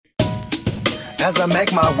as I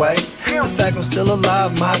make my way. The fact I'm still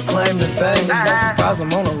alive, my claim to fame. It's no surprise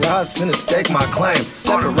I'm on a rise, finna stake my claim.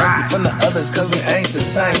 Separate me from the others, cause we ain't the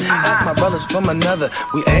same. Ask my brothers from another,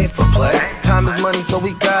 we ain't for play. Time is money, so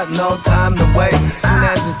we got no time to waste. Soon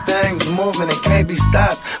as this thing's moving, it can't be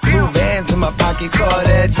stopped. Blue bands in my pocket, call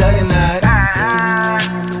that juggernaut.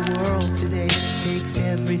 In the world today takes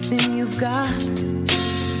everything you've got.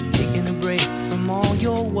 Taking a break from all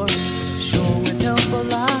your work sure would help a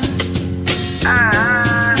lot.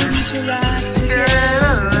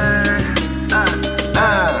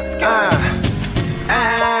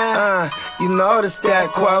 You know the stat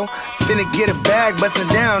quo. Finna get a bag, bustin'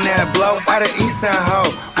 down that blow. Out of East Side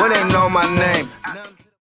Ho, where they know my name.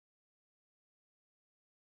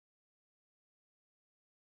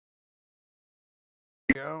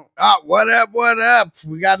 What up? What up?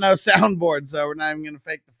 We got no soundboard, so we're not even gonna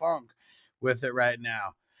fake the funk with it right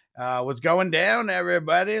now. What's going down,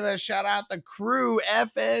 everybody? Let's shout out the crew.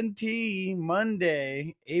 FNT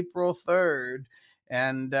Monday, April 3rd.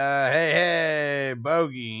 And hey,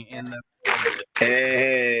 Bogey in the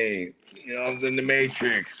Hey, you know, I was in the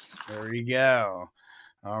Matrix. There we go.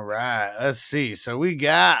 All right, let's see. So we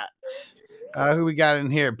got who we got in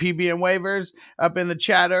here? PB and Waivers up in the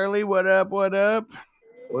chat early. What up? What up?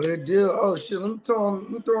 What it do? Oh shit! Let me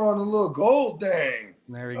throw on a little gold thing.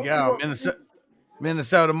 There we go.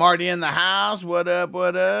 Minnesota Marty in the house. What up?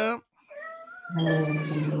 What up?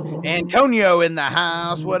 Antonio in the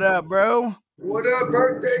house. What up, bro? What up,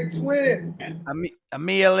 birthday twin?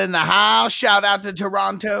 Emil in the house. Shout out to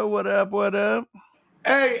Toronto. What up? What up?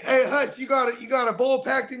 Hey, Hutch, you got a bowl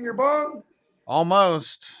packed in your bong?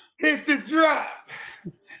 Almost. Hit the drop.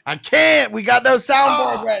 I can't. We got no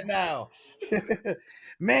soundboard right now.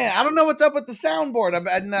 Man, I don't know what's up with the soundboard.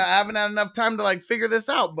 I haven't had enough time to figure this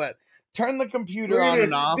out, but turn the computer on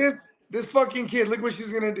and off. This fucking kid, look what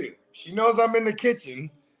she's gonna do. She knows I'm in the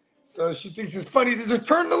kitchen, so she thinks it's funny to just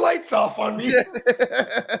turn the lights off on me.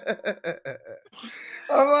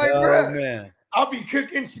 I'm like, bro, man. I'll be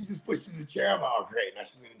cooking. She just pushes the chair. I'm all great. Now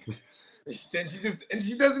she's gonna do. And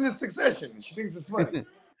she does it in succession. She thinks it's funny.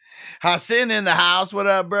 Hassan in the house. What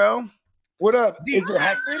up, bro? What up? Is it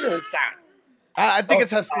Hassan or Hassan? I think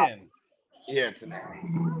it's Hassan. Yeah, it's an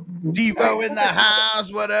Devo in the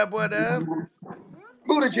house. What up? What up?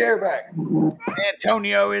 Move the chair back.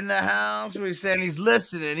 Antonio in the house. We're saying he's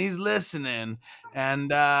listening. He's listening. And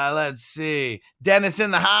let's see. Dennis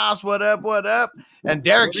in the house. What up? What up? And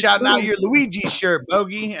Derek shouting out your Luigi shirt,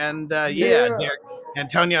 Bogey. And yeah, Derek.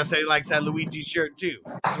 Antonio said he likes that Luigi shirt too.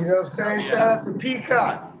 You know what I'm saying? Shout out to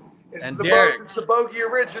Peacock. And Derek. It's the Bogey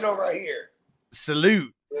original right here.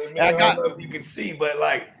 Salute. I don't know if you can see, but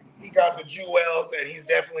he got the jewels and he's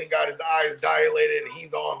definitely got his eyes dilated and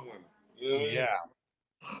he's on one. Yeah.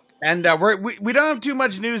 And we don't have too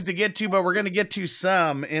much news to get to, but we're gonna get to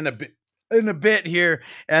some in a bit here.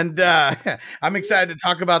 And I'm excited to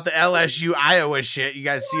talk about the LSU Iowa shit. You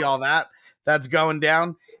guys see all that's going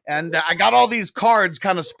down. And I got all these cards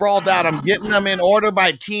kind of sprawled out. I'm getting them in order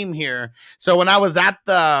by team here. So when I was at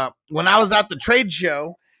the trade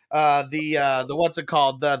show, the what's it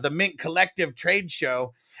called? The Mint Collective trade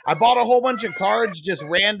show, I bought a whole bunch of cards, just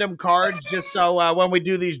random cards, just so when we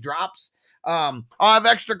do these drops, I'll have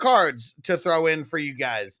extra cards to throw in for you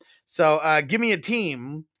guys. So give me a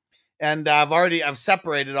team, and I've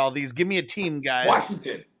separated all these. Give me a team, guys.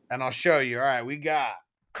 Washington, and I'll show you. All right, we got.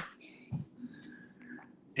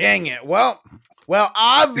 Dang it! Well,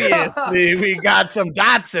 obviously we got some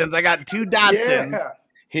Dotsons. I got 2 Dotsons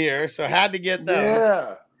here, so I had to get those.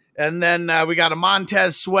 Yeah. And then we got a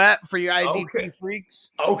Montez Sweat for you IDP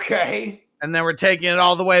freaks. Okay. And then we're taking it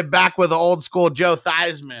all the way back with the old school Joe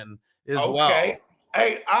Theismann as well. Okay.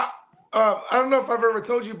 Hey, I don't know if I've ever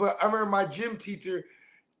told you, but I remember my gym teacher,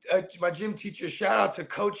 shout out to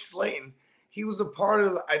Coach Slayton. He was a part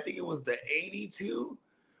of, I think it was the 82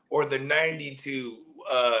 or the 92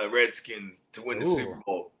 Redskins to win the Super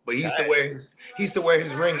Bowl. But he used to wear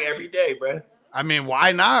his ring every day, bro. I mean,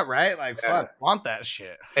 why not, right? Fuck, want that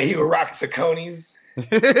shit. And he would rock Saucony's. You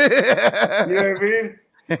know what I mean?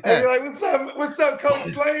 And you're like, what's up,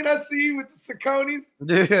 Coach Slayton? I see you with the Saucony's.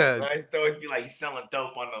 Yeah. I used to always be like, he's selling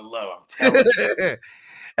dope on the low. I'm telling you.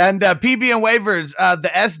 And PB and Waivers, the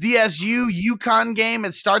SDSU UConn game,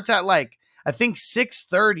 it starts at I think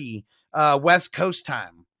 6:30 West Coast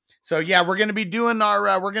time. So yeah, we're gonna be doing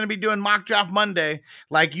mock draft Monday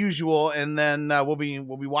like usual, and then we'll be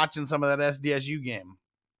watching some of that SDSU game.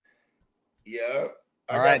 Yeah.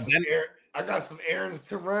 I got some errands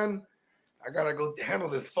to run. I gotta go handle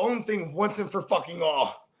this phone thing once and for fucking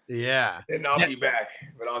all. Yeah. And I'll be back.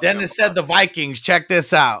 Dennis said the Vikings. Check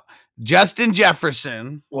this out. Justin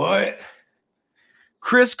Jefferson. What?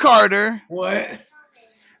 Chris Carter, What?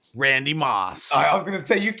 Randy Moss. I was gonna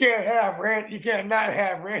say you can't have Randy. You can't not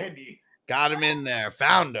have Randy. Got him in there.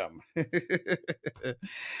 Found him.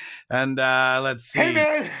 And let's see. Hey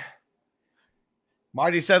man.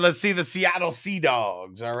 Marty said, let's see the Seattle Sea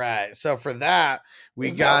Dogs. All right. So for that,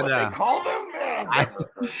 we Is got that what they call them? Man, I've never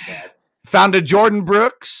heard that. found a Jordan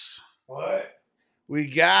Brooks. What? We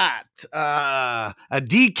got a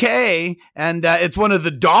DK, and it's one of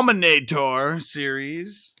the Dominator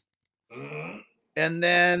series. Mm-hmm. And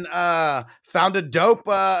then found a dope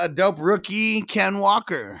rookie, Ken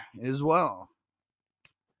Walker, as well.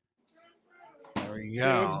 There we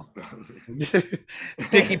go.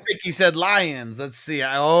 Sticky Picky said Lions. Let's see.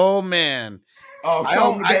 Oh man. Oh,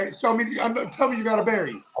 show me. Tell me you got a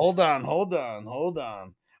berry. Hold on.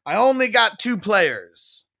 I only got 2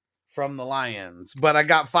 players from the Lions, but I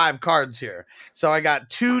got 5 cards here. So I got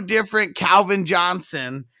 2 different Calvin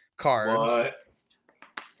Johnson cards. What?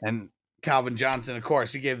 And Calvin Johnson, of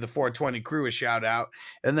course, he gave the 420 crew a shout out.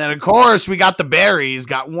 And then, of course, we got the berries.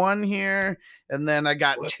 Got 1 here, and then I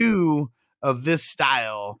got 2 of this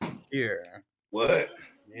style here. What?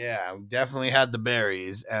 Yeah, we definitely had the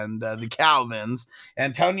berries and the Calvins.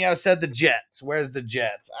 Antonio said the Jets. Where's the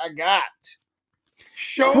Jets? I got.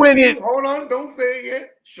 Show me. Hold on, don't say it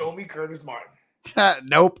yet. Show me Curtis Martin.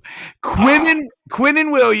 Nope.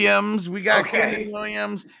 Quinnen Williams. We got Quinnen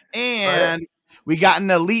Williams, and we got an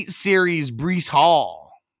Elite Series Breece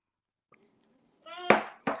Hall.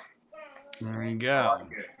 There you go.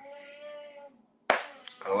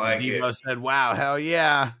 I like Devo it. said, wow, hell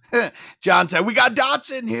yeah. John said, we got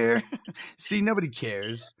Dotson here. See, nobody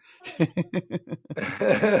cares.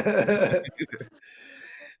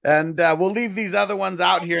 And we'll leave these other ones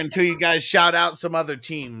out here until you guys shout out some other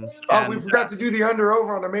teams. Oh, we forgot to do the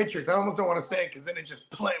under-over on the Matrix. I almost don't want to say it because then it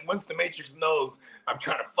just once the Matrix knows I'm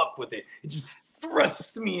trying to fuck with it, it just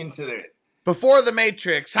thrusts me into it. Before the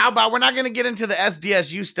Matrix, how about we're not going to get into the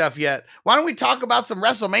SDSU stuff yet? Why don't we talk about some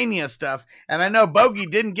WrestleMania stuff? And I know Bogey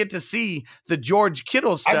didn't get to see the George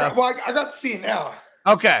Kittle stuff. I got to see it now.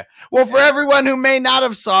 Okay. Well, for everyone who may not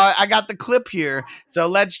have saw it, I got the clip here. So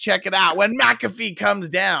let's check it out. When McAfee comes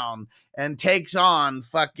down and takes on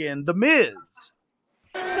fucking The Miz.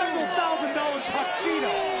 Several $1,000 tuxedo.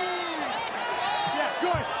 Yeah,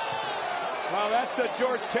 good. Well, that's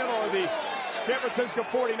George Kittle of the San Francisco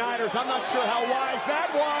 49ers. I'm not sure how wise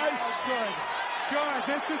that was. Good. Good.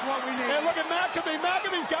 This is what we need. And look at McAfee.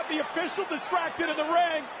 McAfee's got the official distracted in the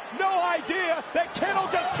ring. No idea that Kittle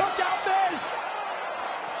just took out Miz.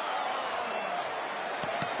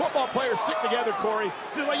 Football players stick together, Corey.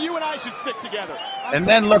 Just like you and I should stick together. And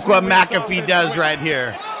then look what McAfee does right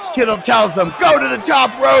here. Kittle tells him, go to the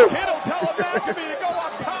top rope. Kittle telling McAfee to go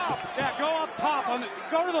up top. Yeah, go up top.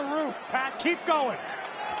 Go to the roof, Pat. Keep going.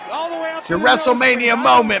 All the way up to the WrestleMania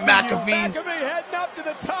moment, McAfee. McAfee heading up to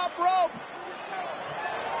the top rope.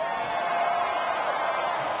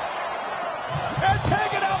 And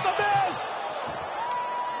taking out the Miz.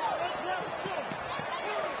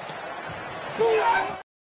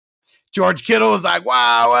 George Kittle was like,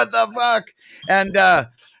 wow, what the fuck? And,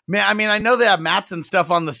 man, I mean, I know they have mats and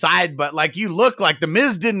stuff on the side, but, like, you look like the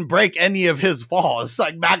Miz didn't break any of his fall. It's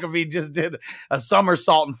like McAfee just did a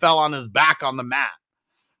somersault and fell on his back on the mat.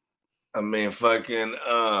 I mean, fucking,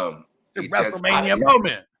 the WrestleMania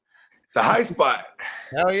moment. It's a high spot.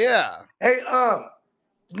 Hell yeah. Hey,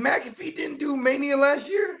 McAfee didn't do Mania last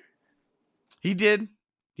year? He did.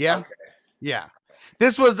 Yeah. Okay. Yeah.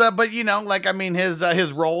 This was, but you know, like, I mean,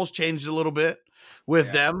 his roles changed a little bit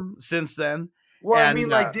with them since then. Well, and, I mean,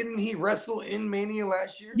 like, didn't he wrestle in Mania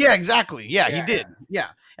last year? Yeah, exactly. Yeah, he did. Yeah.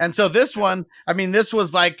 And so this one, I mean, this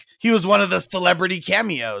was like, he was one of the celebrity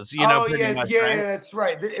cameos, you know. Oh, yeah, much, yeah, right? That's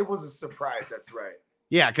right. It was a surprise. That's right.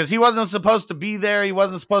 Yeah, because he wasn't supposed to be there. He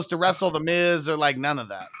wasn't supposed to wrestle The Miz or like none of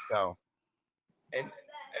that. So. And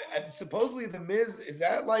supposedly The Miz, is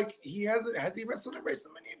that like, has he wrestled at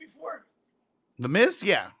WrestleMania before? The Miz?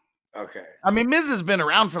 Yeah. Okay. I mean, Miz has been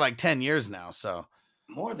around for like 10 years now, so.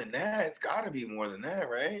 More than that. It's got to be more than that,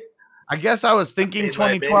 right? I guess I was thinking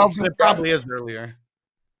 2012, but it probably is earlier.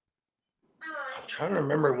 I'm trying to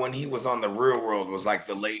remember when he was on The Real World. It was like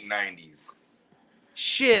the late 90s.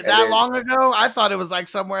 Shit, that long ago? I thought it was like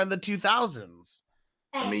somewhere in the 2000s.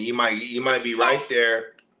 I mean, you might be right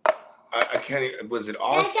there. I can't even, was it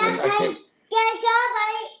Austin? I can't.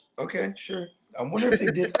 Okay, sure. I wonder if they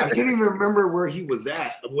did. I can't even remember where he was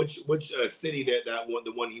at. Which city that one,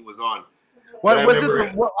 the one he was on. What was it?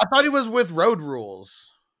 I thought he was with Road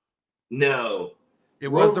Rules. No, it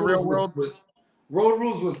was The Real World. Road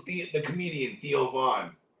Rules was the comedian Theo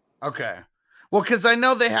Vaughn. Okay, Well, because I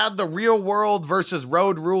know they had the Real World versus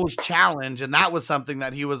Road Rules challenge, and that was something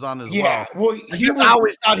that he was on as Yeah, well. well, I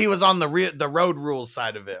always thought he was on the Road Rules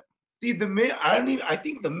side of it. See, the Miz, I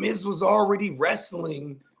think the Miz was already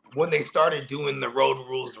wrestling when they started doing the Road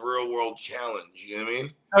Rules Real World Challenge. You know what I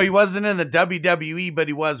mean? No, he wasn't in the WWE, but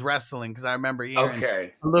he was wrestling because I remember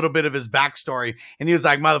hearing a little bit of his backstory, and he was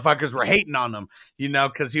like, "Motherfuckers were hating on him,"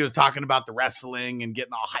 because he was talking about the wrestling and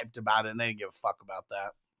getting all hyped about it, and they didn't give a fuck about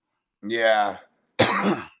that. Yeah.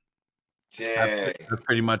 That's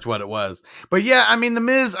pretty much what it was. But yeah, I mean, The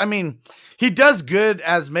Miz, he does good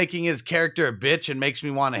as making his character a bitch and makes me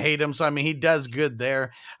want to hate him. So, he does good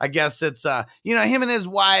there. I guess it's, him and his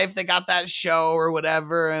wife, they got that show or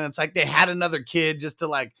whatever. And it's like they had another kid just to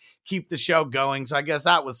like keep the show going. So I guess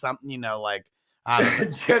that was something,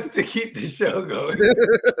 just to keep the show going.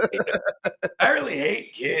 I really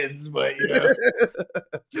hate kids, but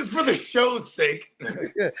just for the show's sake.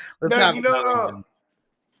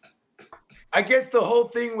 I guess the whole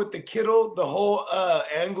thing with the Kittle, the whole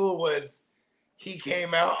angle was he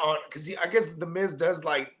came out on because I guess the Miz does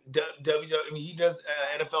like WWE. He does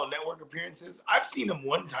NFL Network appearances. I've seen him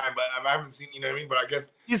one time, but I haven't seen. You know what I mean? But I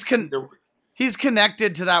guess he's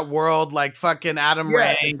connected to that world, like fucking Adam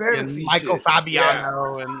Rank and Michael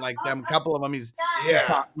Fabiano and like them. A couple of them. He's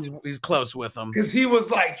close with them because he was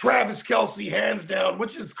like Travis Kelce hands down,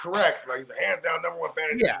 which is correct. Like he's a hands down number one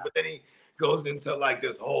fantasy. Yeah. But then he goes into like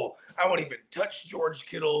this whole I won't even touch George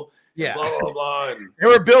Kittle. Yeah, blah blah blah. And they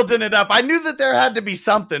were building it up. I knew that there had to be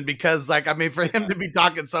something because, for him to be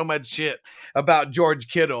talking so much shit about George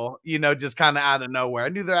Kittle, just kind of out of nowhere, I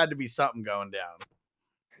knew there had to be something going down.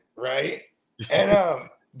 Right, and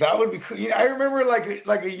that would be cool. I remember like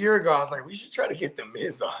a year ago, I was like, we should try to get the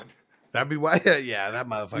Miz on. That'd be why, yeah, that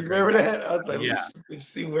motherfucker. You remember that? I was like, yeah, we should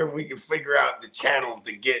see where we can figure out the channels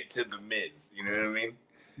to get to the Miz. You know what I mean?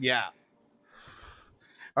 Yeah.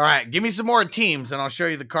 All right, give me some more teams, and I'll show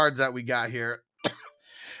you the cards that we got here.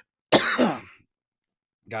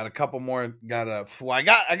 Got a couple more. I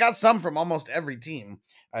got some from almost every team,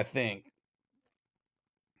 I think.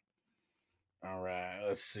 All right,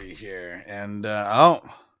 let's see here, and down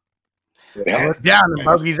and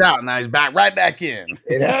Bogey's out. Now he's right back in.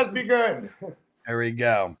 It has begun. There we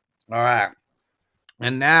go. All right,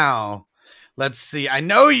 and now. Let's see. I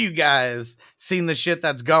know you guys seen the shit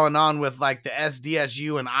that's going on with like the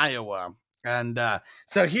SDSU in Iowa. And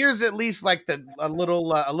so here's at least like a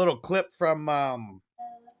little clip from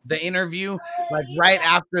the interview, like right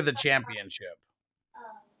after the championship.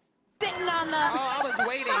 Sitting on the. Oh, I was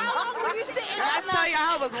waiting. How long were you sitting on the? I tell you,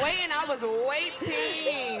 I was waiting.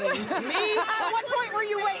 Me? At what point were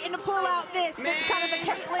you waiting to pull out this? Man, kind of the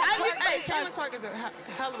Caitlin Caitlin Clark is a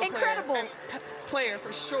hell of a incredible player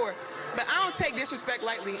for sure. But I don't take disrespect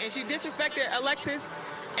lightly. And she disrespected Alexis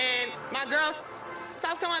and my girls.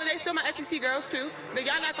 South Carolina, they still my SEC girls too. But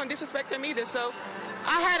y'all not gonna disrespect them either. So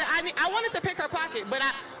I wanted to pick her pocket, but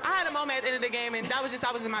I had a moment at the end of the game, and I was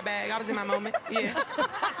in my bag. I was in my moment. Yeah.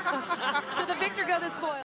 So the victor go the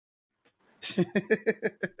spoil.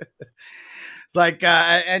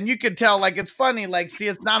 And you could tell, like, it's funny, like, see,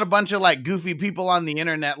 it's not a bunch of like goofy people on the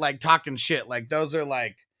internet like talking shit. Like those are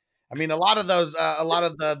like, a lot of those, a lot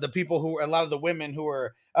of the people a lot of the women who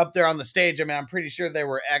were up there on the stage, I'm pretty sure they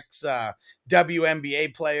were ex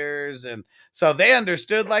WNBA players, and so they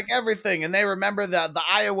understood like everything, and they remember the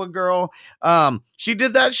Iowa girl. She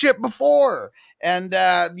did that shit before, and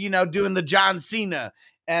doing the John Cena,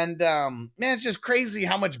 and man, it's just crazy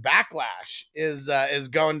how much backlash is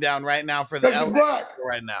going down right now for the black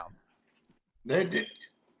right now.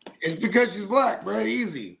 It's because she's black, bro.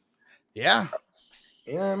 Easy. Yeah.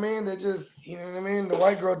 You know what I mean? They just, you know what I mean? The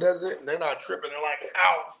white girl does it, and they're not tripping. They're like,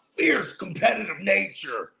 out, fierce, competitive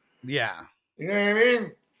nature. Yeah. You know what I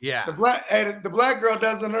mean? Yeah. The black girl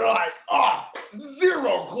does it, and they're like,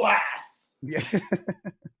 zero class. Yeah.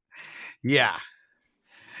 Yeah.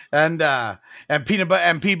 And Peanut Butter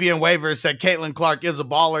and PB and Waver said Caitlin Clark is a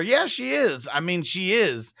baller. Yeah, she is. She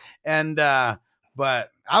is. And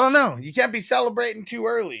but I don't know. You can't be celebrating too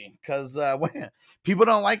early because people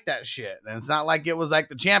don't like that shit. And it's not like it was like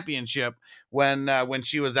the championship when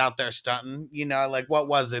she was out there stunting. Like what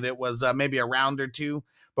was it? It was maybe a round or two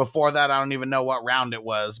before that. I don't even know what round it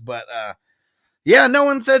was, but yeah, no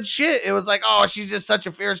one said shit. It was like, oh, she's just such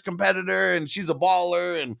a fierce competitor and she's a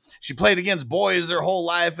baller and she played against boys her whole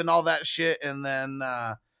life and all that shit. And then,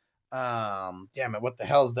 damn it, what the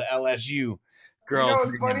hell's the LSU girls? You know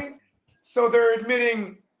what's funny? So they're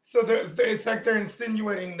admitting, it's like they're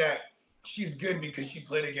insinuating that she's good because she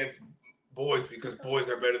played against boys because boys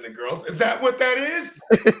are better than girls. Is that what that is?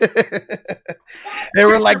 They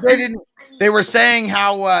were like, they they were saying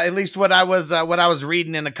how at least what I was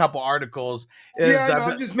reading in a couple articles is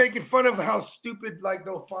I'm just making fun of how stupid like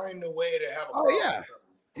they'll find a way to have a problem.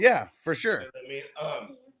 Yeah, for sure. You know what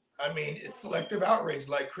I mean, it's selective outrage,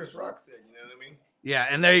 like Chris Rock said. You know what I mean? Yeah,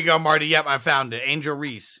 and there you go, Marty. Yep, I found it. Angel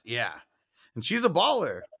Reese. Yeah, and she's a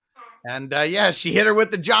baller. And she hit her with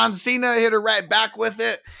the John Cena, hit her right back with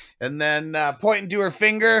it, and then pointing to her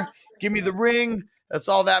finger, give me the ring. That's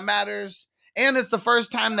all that matters. And it's the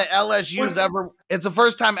first time that LSU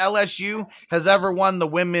has ever won the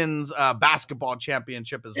women's basketball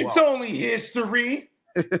championship as well. It's only history.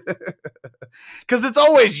 Because it's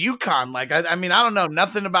always UConn. Like, I mean, I don't know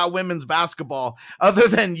nothing about women's basketball other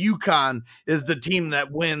than UConn is the team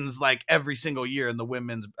that wins like every single year in the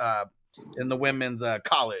women's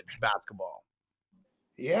college basketball.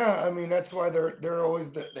 Yeah, I mean that's why they're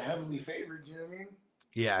always the heavily favored. You know what I mean?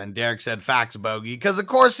 Yeah, and Derek said facts, Bogey, because of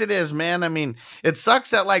course it is, man. I mean, it sucks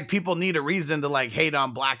that like people need a reason to like hate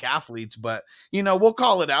on black athletes, but we'll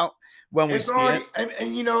call it out when we see it. And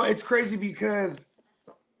it's crazy because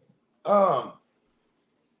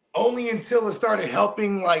only until it started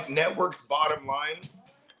helping like networks bottom line,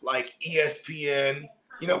 like ESPN.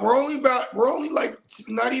 We're only like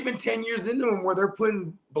not even 10 years into them where they're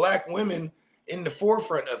putting black women in the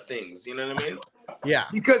forefront of things. You know what I mean? Yeah.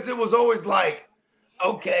 Because it was always like,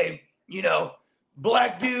 okay,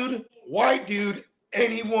 black dude, white dude,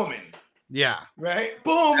 any woman. Yeah. Right?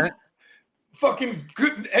 Boom. Fucking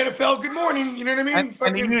good NFL. Good morning. You know what I mean?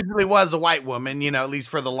 And it usually was a white woman, at least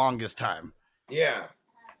for the longest time. Yeah.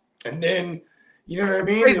 And then, you know what I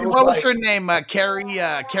mean? What was her name?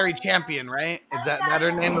 Carrie Champion, right? Is that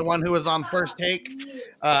her name? The one who was on First Take?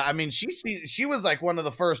 I mean, she was like one of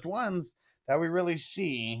the first ones that we really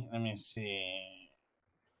see. Let me see.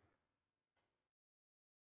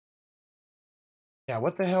 Yeah,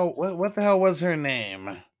 what the hell? What the hell was her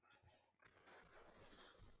name?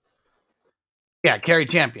 Yeah, Carrie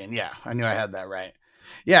Champion. Yeah, I knew I had that right.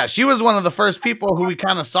 Yeah, she was one of the first people who we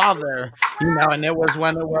kind of saw there, and it was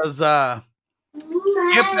when it was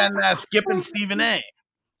Skip and Stephen A.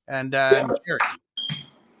 and Carrie.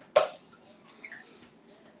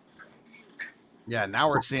 Yeah, now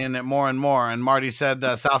we're seeing it more and more. And Marty said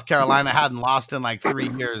South Carolina hadn't lost in like 3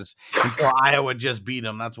 years until Iowa just beat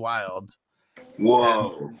them. That's wild.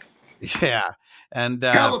 Whoa. And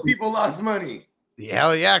hell, people lost money.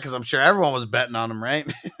 Hell yeah, because I'm sure everyone was betting on them,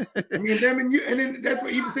 right? I mean, them and then that's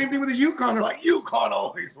what even same thing with the UConn. They're like, UConn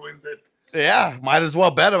always wins it. Yeah, might as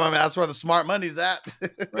well bet them. I mean, that's where the smart money's at.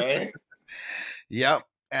 Right? Yep.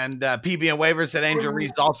 And PB and Waiver said Angel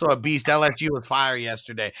Reese also a beast. LSU was fire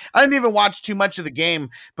yesterday. I didn't even watch too much of the game,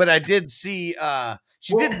 but I did see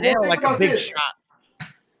she did nail like a big shot.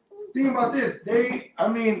 Think about this.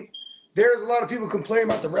 There's a lot of people complaining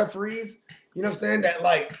about the referees. You know what I'm saying? That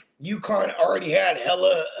like UConn already had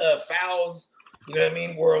hella fouls. You know what I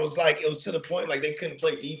mean? Where it was to the point like they couldn't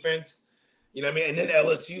play defense. You know what I mean? And then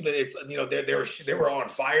LSU, they were on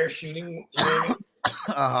fire shooting. You know what I mean?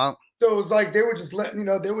 Uh-huh. So it was like they were just letting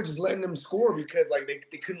them score because like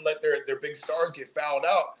they couldn't let their big stars get fouled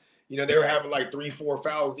out. They were having like 3-4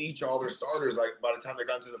 fouls each, all their starters, like by the time they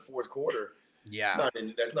got into the fourth quarter. Yeah.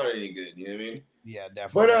 That's not any good, you know what I mean? Yeah,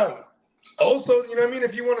 definitely. But also, you know what I mean,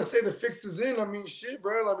 if you want to say the fix is in, I mean shit,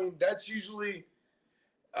 bro. I mean, that's usually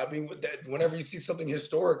whenever you see something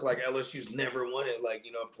historic like LSU's never won it, like,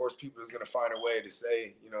 of course people is gonna find a way to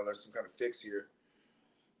say, there's some kind of fix here.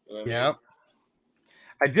 Yeah.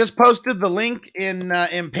 I just posted the link in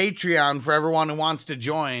Patreon for everyone who wants to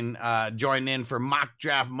join in for Mock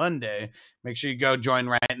Draft Monday. Make sure you go join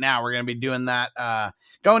right now. We're going to be doing that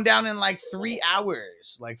going down in like 3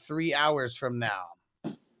 hours, like 3 hours from now.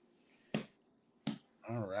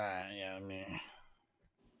 All right.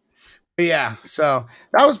 Yeah. So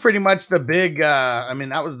that was pretty much the big,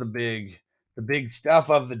 that was the big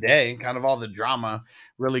stuff of the day, kind of all the drama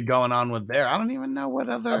really going on with there. I don't even know what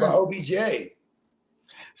other. How about OBJ?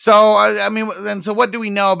 So, so what do we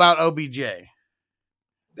know about OBJ?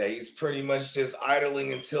 That he's pretty much just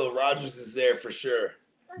idling until Rodgers is there for sure.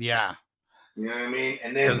 Yeah. You know what I mean?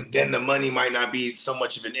 And then the money might not be so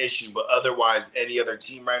much of an issue, but otherwise, any other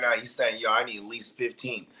team right now, he's saying, I need at least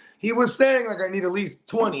 15. He was saying, like, I need at least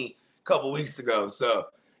 20 a couple weeks ago. So,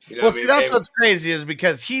 that's what's crazy is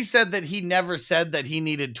because he said that he never said that he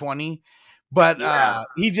needed 20. But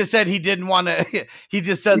he just said he didn't want to. He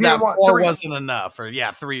just said that 4 wasn't enough, or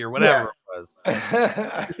 3 or whatever it was.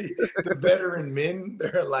 The veteran men,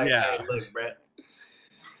 they're like, "Hey, look, Brett."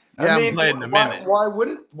 I'm playing in a minute.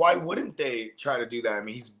 Why wouldn't they try to do that? I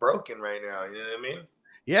mean, he's broken right now. You know what I mean?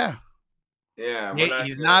 Yeah. Yeah.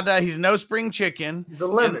 He's not. He's no spring chicken. He's a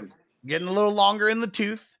lemon. Getting a little longer in the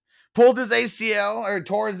tooth. pulled his ACL or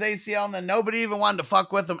tore his ACL, and then nobody even wanted to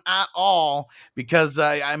fuck with him at all because,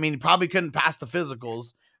 I mean, he probably couldn't pass the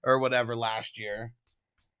physicals or whatever last year.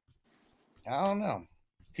 I don't know.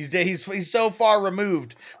 He's so far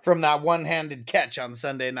removed from that one-handed catch on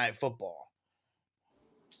Sunday Night Football.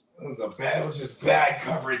 It was just bad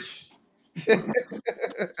coverage.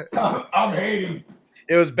 I'm hating.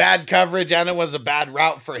 It was bad coverage, and it was a bad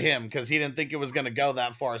route for him because he didn't think it was going to go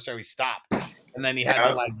that far, so he stopped. And then he had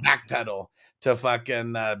to like backpedal to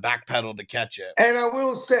catch it. And I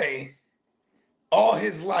will say, all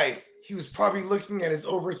his life, he was probably looking at his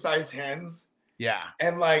oversized hands. Yeah.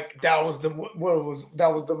 And like that was the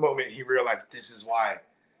moment he realized this is why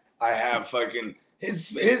I have fucking his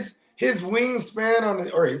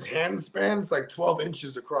wingspan or his hand span is like 12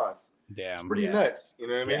 inches across. Damn. It's pretty nuts. You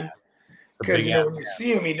know what I mean? Yeah. Because when you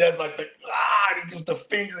see him, he does like and he does the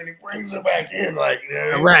finger and he brings it back in, like, you know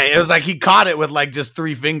what I mean? Right. It was like he caught it with like just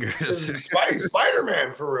 3 fingers.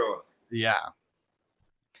 Spider-Man for real. Yeah.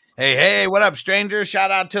 Hey, what up, stranger?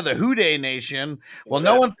 Shout out to the Houday Nation. Well,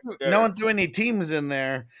 no one threw any teams in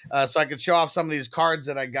there, so I could show off some of these cards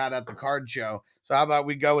that I got at the card show. So how about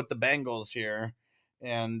we go with the Bengals here,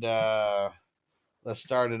 and let's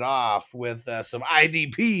start it off with some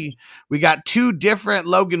IDP. We got 2 different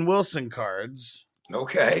Logan Wilson cards.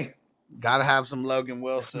 Okay. Got to have some Logan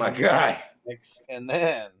Wilson. My guy. And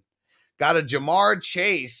then got a Jamar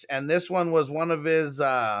Chase, and this one was one of his.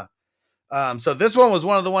 So this one was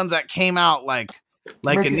one of the ones that came out like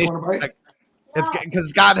initially, it's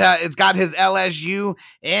because it's got his LSU,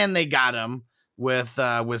 and they got him with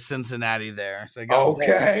Cincinnati there. So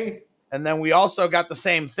okay. And then we also got the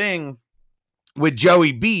same thing with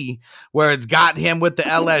Joey B, where it's got him with the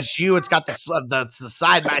LSU. It's got the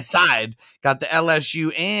side by side, got the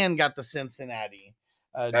LSU and got the Cincinnati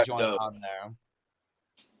joint on there.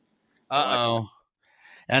 Uh-oh.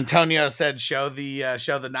 Antonio said, "Show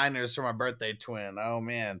the Niners for my birthday twin." Oh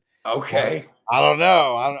man. Okay. I don't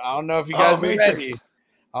know. I don't know if you guys are ready.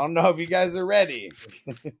 I don't know if you guys are ready.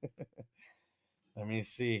 Let me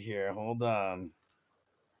see here. Hold on.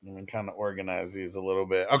 Let me kind of organize these a little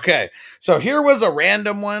bit. Okay. So here was a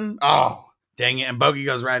random one. Oh, dang it. And Bogey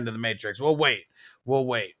goes right into the Matrix. We'll wait.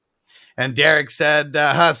 And Derek said,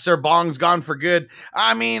 Sir Bong's gone for good.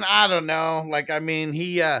 I mean, I don't know. Like, I mean,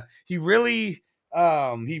 he really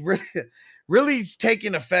is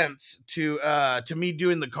taking offense to me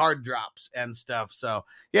doing the card drops and stuff. So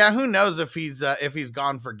yeah, who knows if he's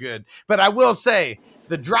gone for good. But I will say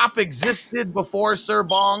the drop existed before Sir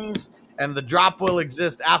Bong's, and the drop will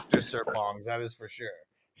exist after Sir Bong's. That is for sure.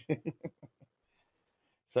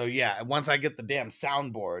 So yeah, once I get the damn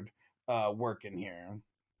soundboard working here.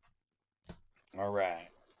 All right,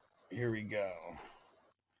 here we go.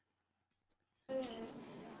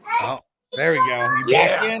 Oh, there we go.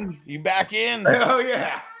 You back in? Oh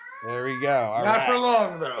yeah. There we go. All Not right. for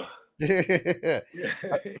long though.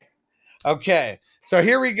 Okay, so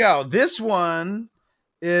here we go. This one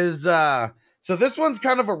is so this one's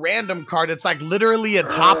kind of a random card. It's like literally a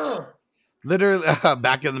top, literally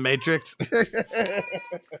back in the Matrix.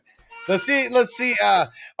 Let's see.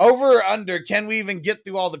 Over or under, can we even get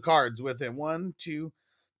through all the cards with him? 1, 2,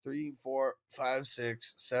 3, 4, 5,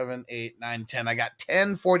 6, 7, 8, 9, 10. I got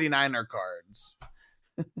 10 49er cards.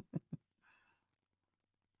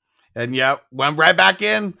 And yep, went right back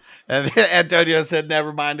in. And Antonio said,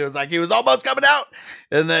 never mind. It was like he was almost coming out.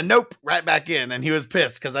 And then nope, right back in. And he was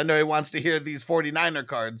pissed because I know he wants to hear these 49er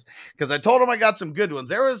cards. Because I told him I got some good ones.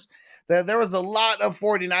 There was a lot of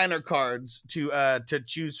 49er cards to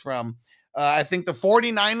choose from. I think the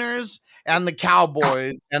 49ers and the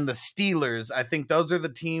Cowboys and the Steelers, I think those are the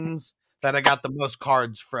teams that I got the most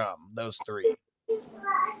cards from, those 3.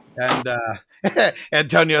 And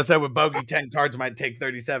Antonio said with Bogey, 10 cards might take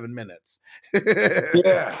 37 minutes.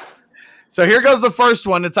 Yeah. So here goes the first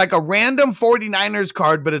one. It's like a random 49ers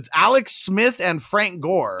card, but it's Alex Smith and Frank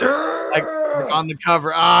Gore like on the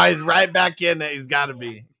cover. He's right back in it. He's got to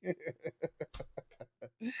be.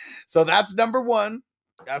 So that's number 1.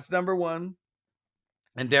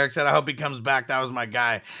 And Derek said, I hope he comes back. That was my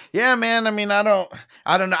guy. Yeah, man. I mean, I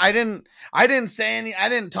don't know. I didn't say any, I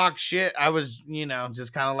didn't talk shit. I was,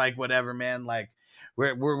 just kind of like, whatever, man. Like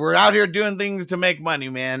we're out here doing things to make money,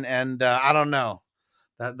 man. And I don't know.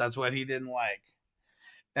 That's what he didn't like.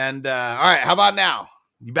 And all right, how about now?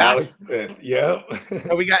 You back? Alex Smith. Yep.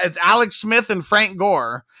 So it's Alex Smith and Frank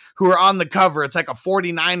Gore who are on the cover. It's like a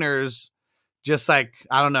 49ers. Just like,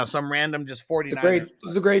 I don't know, some random just 49ers. It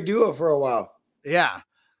was a great duo for a while. Yeah.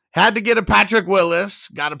 Had to get a Patrick Willis.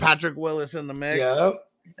 Got a Patrick Willis in the mix. Yep.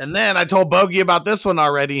 And then I told Bogey about this one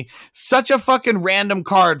already. Such a fucking random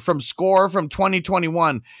card from Score from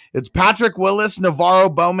 2021. It's Patrick Willis, Navarro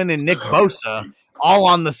Bowman, and Nick Bosa all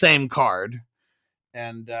on the same card.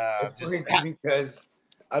 And it's crazy because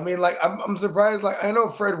I mean, like, I'm surprised. Like, I know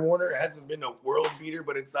Fred Warner hasn't been a world beater,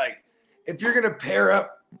 but it's like if you're gonna pair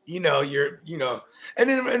up, and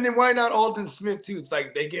then why not Aldon Smith too? It's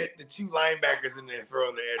like they get the two linebackers and then throw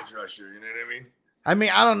in the edge rusher. You know what I mean? I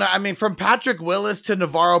mean, I don't know. I mean, from Patrick Willis to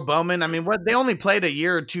Navarro Bowman, I mean, they only played a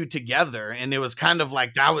year or two together, and it was kind of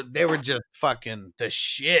like they were just fucking the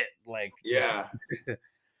shit. Like, yeah.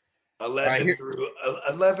 11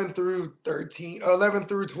 through 13, or 11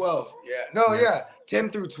 through 12. Yeah.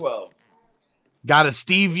 10 through 12. Got a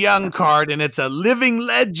Steve Young card, and it's a Living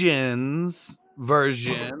Legends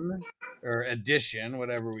version or edition,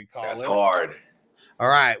 whatever we call it. That's hard. All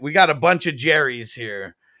right, we got a bunch of Jerry's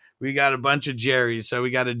here. So we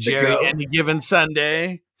got a Jerry Any Given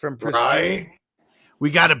Sunday from Prestige. Right.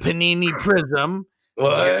 We got a Panini Prism.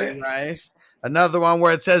 What? Jerry Rice. Another one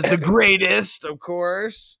where it says the greatest, of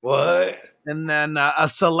course. What? And then a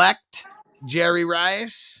Select Jerry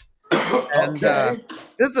Rice. And Okay.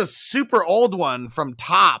 this is a super old one from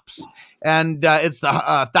Topps. And it's the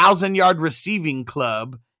 1,000-yard receiving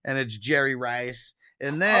club. And it's Jerry Rice.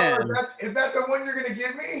 And then Is that the one you're going to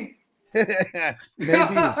give me?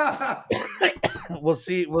 maybe we'll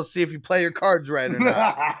see if you play your cards right or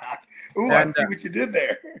not. Ooh, I see what you did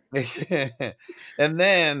there. And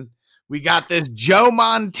then we got this Joe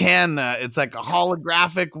Montana. It's like a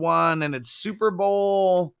holographic one, and it's Super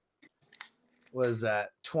Bowl. What is that?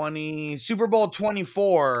 Super Bowl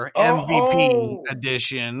 24 MVP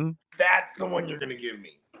edition. That's the one you're gonna give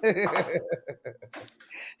me.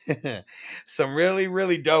 Some really,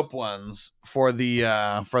 really dope ones for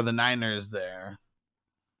the Niners there.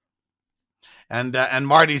 And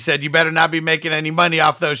Marty said, you better not be making any money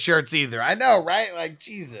off those shirts either. I know, right? Like,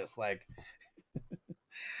 Jesus, like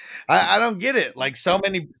I don't get it. Like so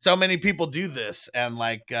many people do this, and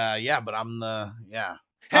like but I'm the Hey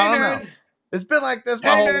I don't man, know. It's been like this my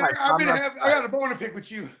whole life. I got a bone to pick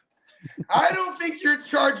with you. I don't think you're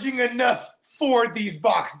charging enough for these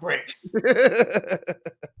box breaks.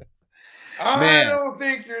 I don't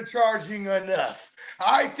think you're charging enough.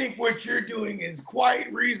 I think what you're doing is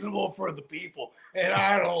quite reasonable for the people, and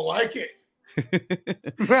I don't like it.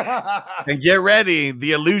 And get ready,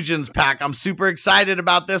 the Illusions pack. I'm super excited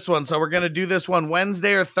about this one. So we're going to do this one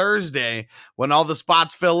Wednesday or Thursday when all the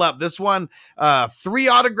spots fill up. This one, 3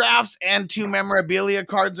 autographs and 2 memorabilia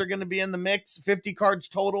cards are going to be in the mix, 50 cards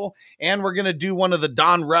total. And we're going to do one of the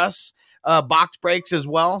Don Russ box breaks as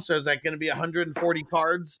well. So there's like going to be 140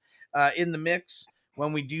 cards in the mix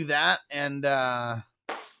when we do that. And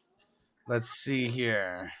let's see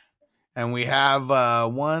here. And we have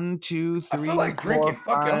 1, 2, 3, I feel like 4, drinking.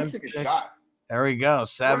 Fuck it, I'm 5, gonna take a 6. shot. There we go.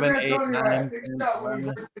 7, 8, 9,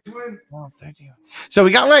 10, Oh, thank you. So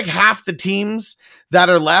we got like half the teams that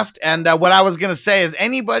are left. And what I was going to say is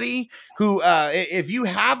anybody who, if you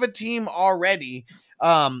have a team already,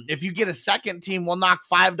 if you get a second team, we'll knock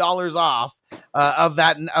 $5 off of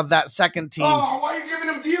that second team. Oh, why are you giving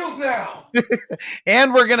them deals now?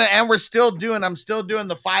 And I'm still doing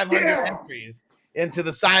the 500 entries into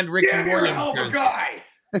the signed Ricky You're a hell Williams of a guy.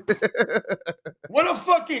 What a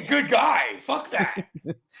fucking good guy. Fuck that.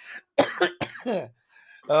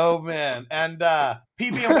 Oh man. And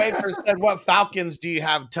PB and Wafer said, what Falcons do you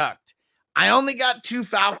have tucked? I only got 2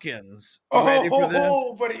 Falcons. Ready for this?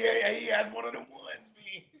 But he has one of the ones,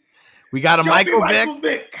 man. We got a Michael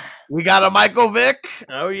Vick. We got a Michael Vick.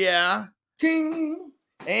 Oh yeah. King.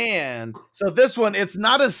 And so this one, it's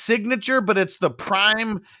not a signature, but it's the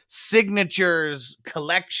Prime Signatures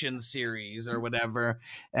Collection Series or whatever.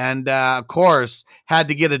 And of course, had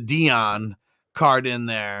to get a Dion card in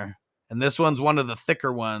there. And this one's one of the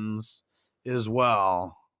thicker ones as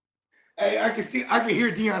well. Hey, I can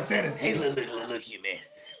hear Deion Sanders. Hey, look here, man.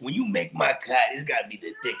 When you make my cut, it's gotta be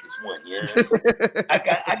the thickest one, you know? I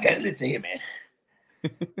got listen here, man.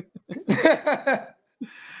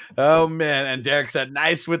 Oh man. And Derek said,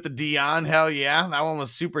 nice with the Dion. Hell yeah. That one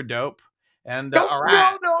was super dope. And all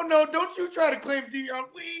right. No. Don't you try to claim Dion.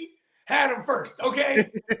 We had him first, okay?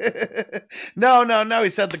 No. He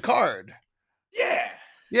said the card. Yeah.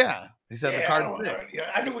 He said the card.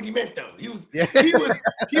 I knew what he meant though. He was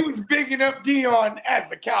bigging up Dion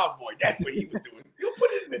as a Cowboy. That's what he was doing. You'll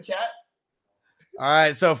put it in the chat. All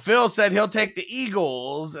right. So Phil said he'll take the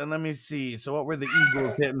Eagles. And let me see. So what were the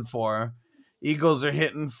Eagles hitting for? Eagles are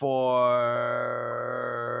hitting for,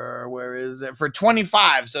 where is it? For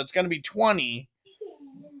 25. So it's going to be 20.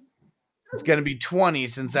 It's going to be 20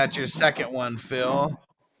 since that's your second one, Phil.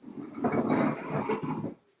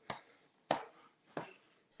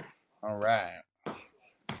 All right.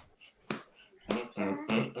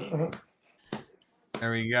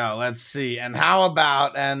 There we go. Let's see. And how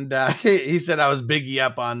about, and he said I was Biggie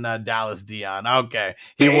up on Dallas Dion. Okay.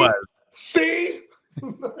 He was. See?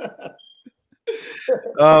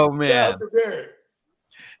 Oh, man.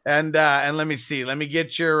 And let me see. Let me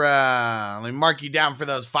get your let me mark you down for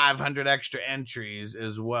those 500 extra entries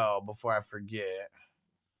as well before I forget.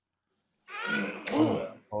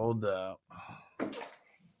 Hold up.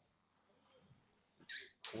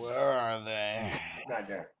 Where are they? Not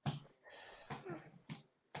there.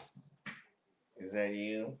 Is that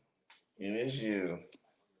you? It is you.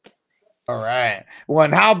 All right. Well,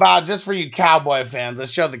 and how about just for you Cowboy fans?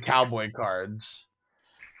 Let's show the Cowboy cards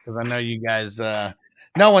because I know you guys.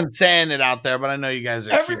 No one's saying it out there, but I know you guys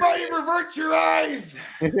are. Everybody, revert your eyes.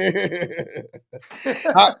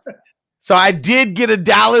 So I did get a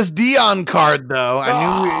Dallas Dion card, though.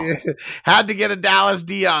 I knew we had to get a Dallas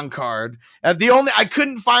Dion card. I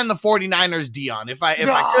couldn't find the 49ers Dion. If I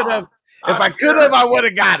could have, I would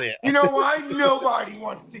have got it. You know why? Nobody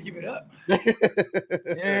wants to give it up.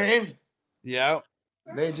 Yeah.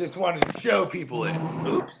 They just wanted to show people it.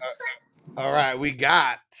 Oops. All right, we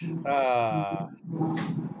got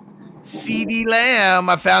CD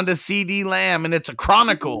Lamb. I found a CD Lamb, and it's a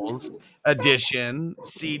Chronicles edition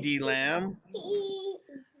CD Lamb.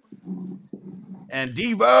 And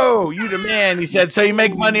Devo, you the man. He said, so you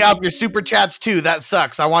make money off your super chats too. That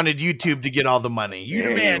sucks. I wanted YouTube to get all the money. You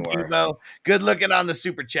the man, Devo. Good looking on the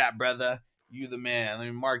super chat, brother. You the man. Let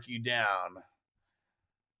me mark you down.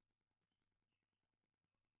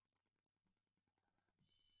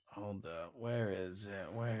 Hold up. Where is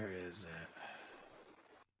it? Where is it?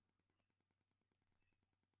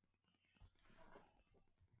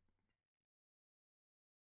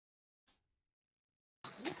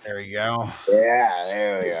 There we go. Yeah,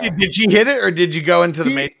 there we go. Did she hit it or did you go into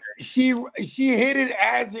the Matrix? She hit it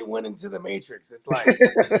as it went into the Matrix. It's like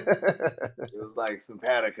it was like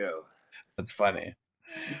simpatico. That's funny.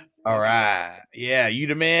 All right. Yeah, you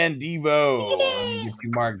the man, Devo. Let me get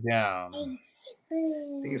you marked down.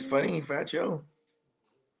 Think it's funny, Fat Joe?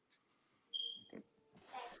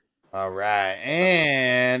 All right.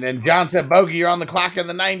 And John said, Bogey, you're on the clock in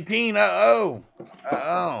the 19. Uh-oh.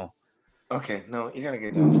 Okay, no, you gotta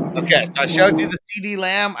get done. Okay, so I showed you the CD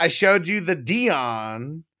Lamb. I showed you the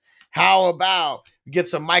Dion. How about we get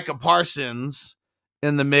some Micah Parsons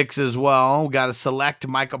in the mix as well? We got to select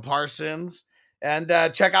Micah Parsons. And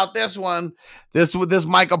check out this one. This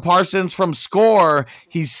Micah Parsons from Score.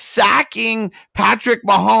 He's sacking Patrick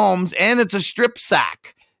Mahomes, and it's a strip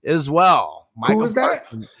sack as well. Who is that?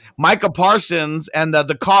 Micah Parsons, and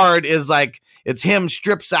the card is like it's him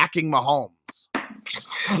strip sacking Mahomes.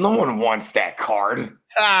 No one wants that card.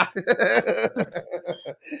 I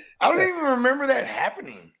don't even remember that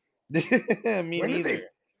happening. Me neither.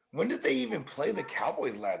 When did they even play the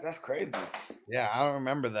Cowboys last? That's crazy. Yeah, I don't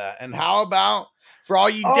remember that. And how about for all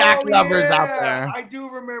you Dak lovers out there? I do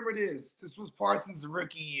remember this. This was Parsons'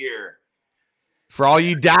 rookie year. For all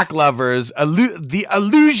you Dak lovers, the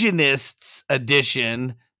Illusionists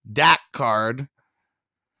edition Dak card.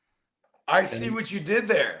 I see what you did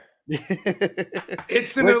there.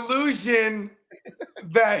 It's an illusion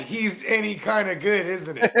that he's any kind of good,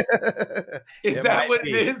 isn't it? Is that what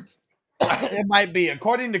it is? It might be.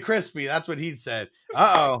 According to Crispy, that's what he said.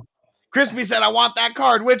 Uh-oh. Crispy said, I want that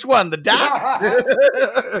card. Which one? The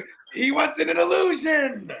Dak? He wants an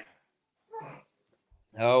illusion.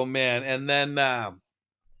 Oh, man. And then how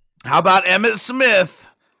about Emmitt Smith?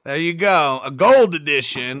 There you go. A gold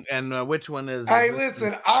edition. And which one is Hey,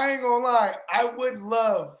 listen, I ain't gonna lie. I would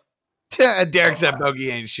love. Derek said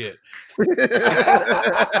Bogey ain't shit.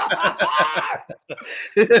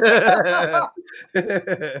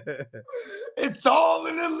 It's all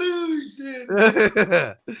an illusion.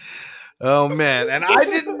 Oh man, and I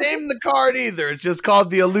didn't name the card either. It's just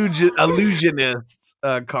called the Illusionists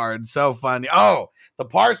card. So funny. Oh, the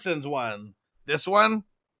Parsons one. This one.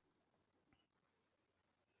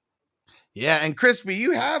 Yeah, and Crispy,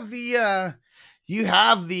 you have the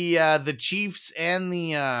Chiefs and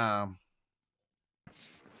the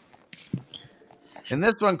in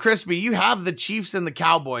this one, Crispy, you have the Chiefs and the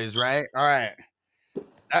Cowboys, right? All right.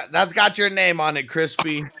 That's got your name on it,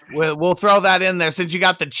 Crispy. We'll throw that in there. Since you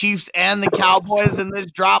got the Chiefs and the Cowboys in this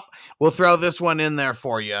drop, we'll throw this one in there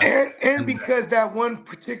for you. And because that one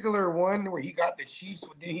particular one where he got the Chiefs,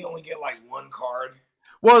 did he only get like one card?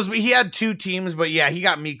 Well, he had two teams, but yeah, he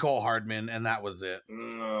got Mecole Hardman, and that was it.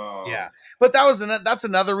 No. Yeah, but that's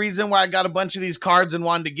another reason why I got a bunch of these cards and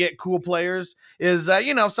wanted to get cool players. Is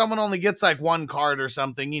if someone only gets like one card or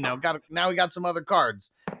something, now we got some other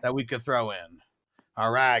cards that we could throw in. All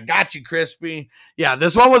right, got you, Crispy. Yeah,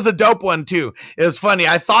 this one was a dope one too. It was funny.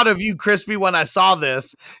 I thought of you, Crispy, when I saw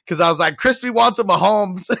this because I was like, Crispy wants a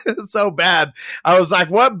Mahomes so bad. I was like,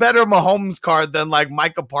 what better Mahomes card than like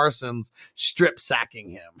Micah Parsons strip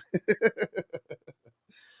sacking him?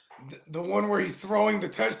 The one where he's throwing the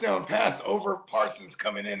touchdown pass over Parsons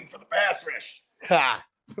coming in for the pass rush. Ha.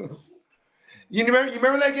 You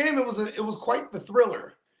remember that game? It was quite the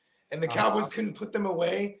thriller, and the Cowboys couldn't put them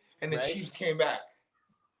away, and the Chiefs came back.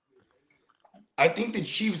 I think the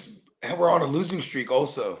Chiefs were on a losing streak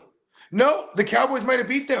also. No, the Cowboys might have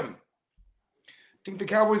beat them. I think the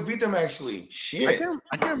Cowboys beat them actually. Shit.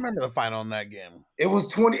 I can't remember the final in that game. It was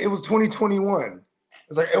 2021.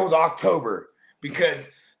 It was October because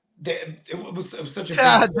it was such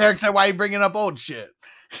a Derek said, why are you bringing up old shit?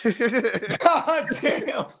 God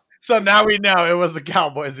damn. So now we know it was the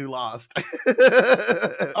Cowboys who lost.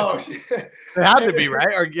 Oh shit. It had to be,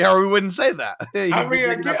 right? Or we wouldn't say that. I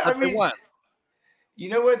mean, you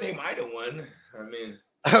know what? They might have won. I mean,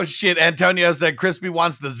 oh shit! Antonio said Crispy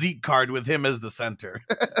wants the Zeke card with him as the center.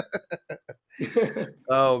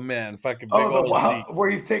 Oh man, fucking big old Zeke. Where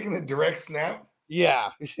he's taking the direct snap. Yeah.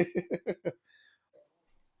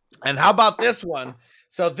 And how about this one?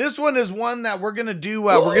 So this one is one that we're gonna do.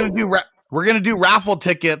 We're gonna do raffle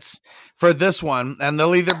tickets for this one, and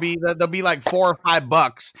they'll be like $4 or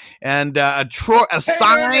 $5, and a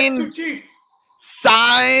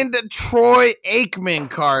signed Troy Aikman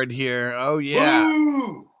card here. Oh yeah.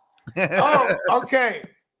 Oh, okay.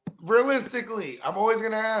 Realistically, I'm always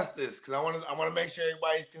gonna ask this because I want to make sure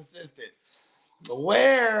everybody's consistent.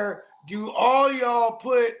 Where do all y'all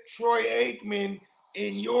put Troy Aikman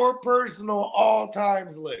in your personal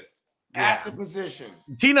all-times list at the position?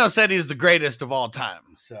 Tino said he's the greatest of all time.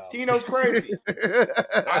 So Tino's crazy.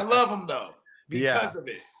 I love him though because of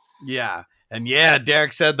it. Yeah. And yeah,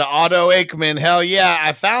 Derek said the auto Aikman. Hell yeah,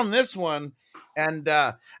 I found this one. And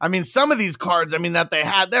I mean, some of these cards, I mean, that they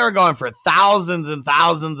were going for thousands and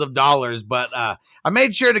thousands of dollars. But I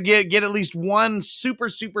made sure to get at least one super,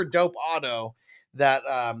 super dope auto that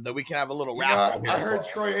we can have a little raffle. I heard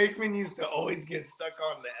Troy Aikman used to always get stuck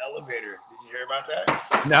on the elevator. Did you hear about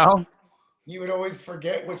that? No. He would always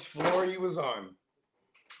forget which floor he was on.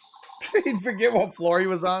 He'd forget what floor he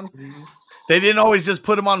was on? Mm-hmm. They didn't always just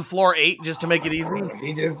put him on floor 8 just to make it easy?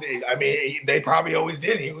 They probably always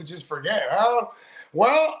did. He would just forget.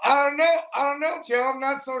 Well, I don't know, Joe. I'm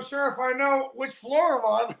not so sure if I know which floor I'm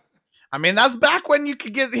on. I mean, that's back when you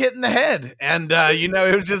could get hit in the head, and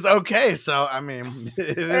it was just okay. So, I mean,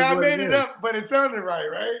 I made it up, but it sounded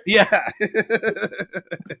right? Yeah.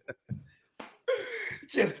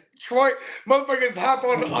 Just Troy, motherfuckers hop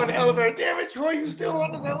on the elevator. Damn it, Troy, you still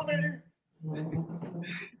on this elevator?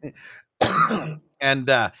 And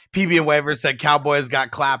PB and Waver said Cowboys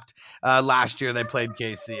got clapped last year. They played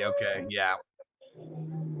KC. Okay, yeah.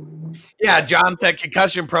 Yeah, John said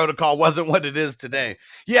concussion protocol wasn't what it is today.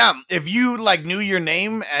 Yeah, if you knew your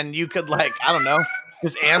name and you could I don't know,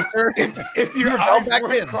 just answer. If you were going back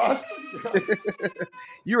in.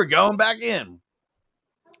 You were going back in.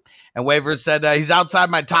 And Waver said he's outside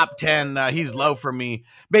my top 10. He's low for me.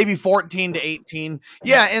 Maybe 14 to 18.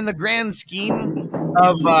 Yeah, in the grand scheme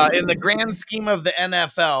of the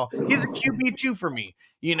NFL, he's a QB2 for me.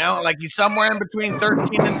 He's somewhere in between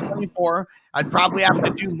 13 and 24. I'd probably have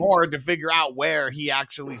to do more to figure out where he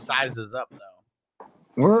actually sizes up, though.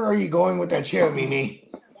 Where are you going with that chair, Mimi?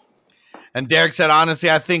 And Derek said, honestly,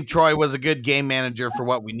 I think Troy was a good game manager for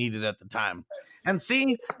what we needed at the time. And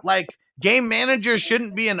see, game manager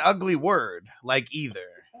shouldn't be an ugly word, either.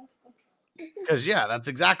 Because, yeah, that's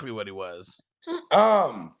exactly what he was.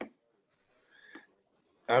 I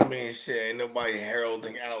mean, shit, ain't nobody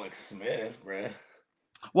heralding Alex Smith, bruh.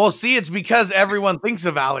 Well, see, it's because everyone thinks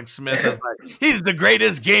of Alex Smith as he's the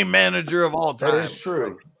greatest game manager of all time. That is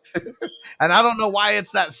true. And I don't know why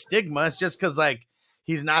it's that stigma. It's just because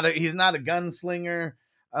he's not a gunslinger.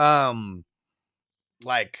 I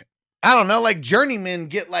don't know, journeymen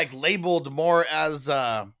get labeled more as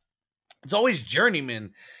it's always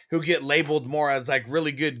journeymen who get labeled more as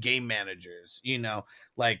really good game managers,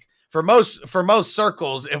 For most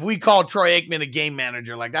circles, if we call Troy Aikman a game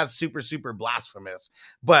manager, that's super, super blasphemous.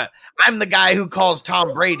 But I'm the guy who calls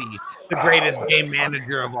Tom Brady the greatest game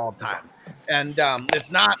manager of all time. And it's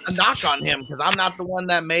not a knock on him because I'm not the one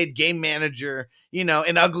that made game manager,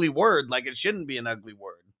 an ugly word. It shouldn't be an ugly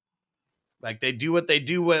word. They do what they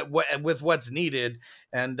do with what's needed.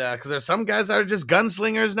 And because there's some guys that are just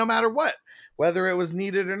gunslingers no matter what, whether it was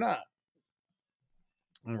needed or not.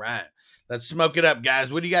 All right. Let's smoke it up, guys.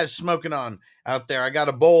 What are you guys smoking on out there? I got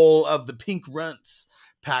a bowl of the Pink Runts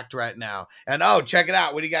packed right now. And, check it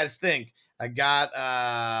out. What do you guys think? I got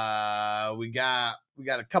we got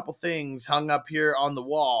a couple things hung up here on the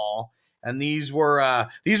wall, and these were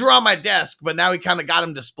on my desk, but now we kind of got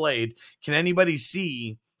them displayed. Can anybody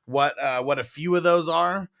see what a few of those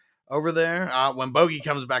are over there? When Bogey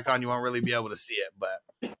comes back on, you won't really be able to see it, but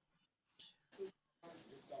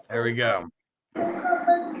there we go.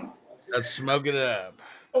 Let's smoke it up.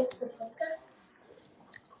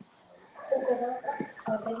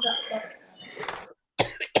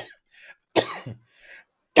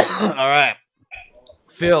 All right.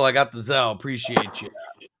 Phil, I got the Zell. Appreciate you.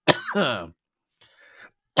 All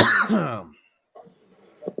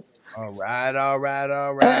right.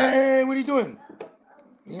 Hey, what are you doing?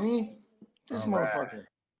 Mimi? This motherfucker.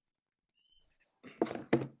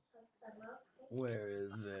 Where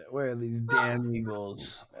is it? Where are these damn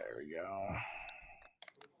Eagles? There we go.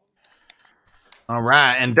 All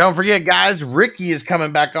right. And don't forget, guys, Ricky is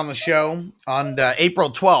coming back on the show on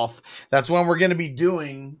April 12th. That's when we're going to be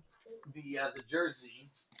doing the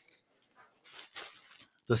jersey.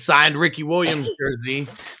 The signed Ricky Williams jersey.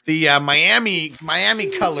 The Miami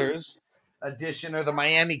Colors edition, or the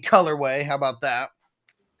Miami colorway. How about that?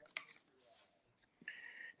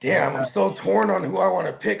 Damn, I'm so torn on who I want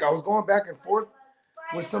to pick. I was going back and forth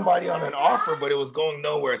with somebody on an offer, but it was going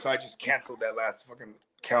nowhere, so I just canceled that last fucking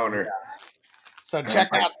counter. So check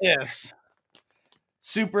out this.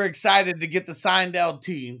 Super excited to get the signed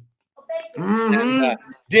LT. Mm-hmm. And,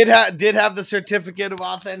 did have the certificate of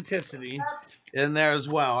authenticity in there as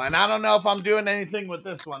well. And I don't know if I'm doing anything with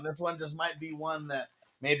this one. This one just might be one that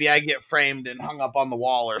maybe I get framed and hung up on the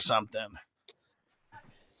wall or something.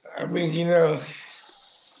 I mean, you know,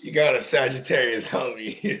 you got a Sagittarius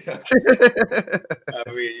homie. You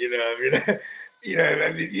know?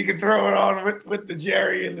 I mean, you can throw it on with the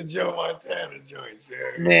Jerry and the Joe Montana joints.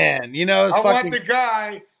 Man, you know, I want the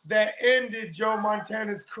guy that ended Joe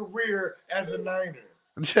Montana's career as a Niner.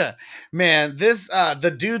 Man, this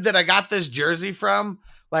the dude that I got this jersey from,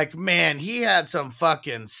 like, man, he had some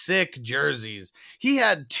fucking sick jerseys. He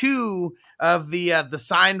had 2 of the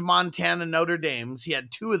signed Montana Notre Dames. He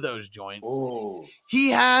had 2 of those joints. Ooh, he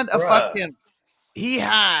had a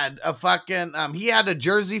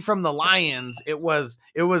jersey from the Lions. It was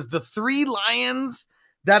the 3 Lions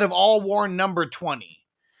that have all worn number 20.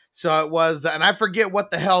 So it was, and I forget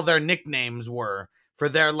what the hell their nicknames were for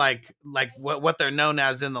their like what they're known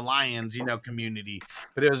as in the Lions, you know, community.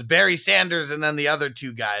 But it was Barry Sanders and then the other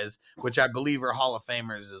 2 guys, which I believe are Hall of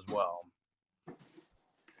Famers as well.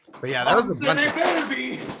 But yeah, that was a bunch they better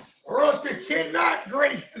be, or else you cannot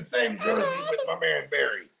grace the same jersey with my man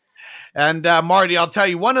Barry. And Marty, I'll tell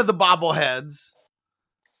you, one of the bobbleheads,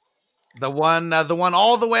 the one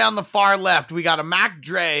all the way on the far left, we got a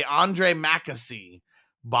Andre Mackesy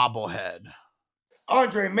bobblehead.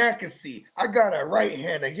 Andre Mackesy, I got a right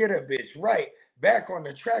hand. I get a bitch right back on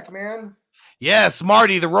the track, man. Yes,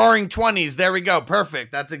 Marty, the Roaring 20s. There we go.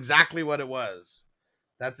 Perfect. That's exactly what it was.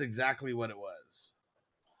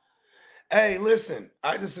 Hey, listen,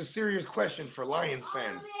 this is a serious question for Lions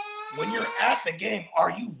fans. When you're at the game,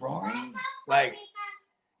 are you roaring? Like,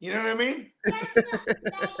 you know what I mean?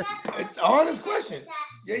 It's an honest question.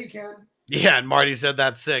 Yeah, you can. Yeah, and Marty said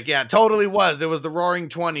that's sick. Yeah, it totally was. It was the Roaring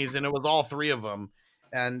 20s, and it was all 3 of them.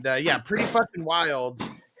 And, yeah, pretty fucking wild.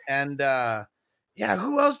 And, yeah,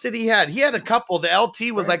 who else did he had? He had a couple. The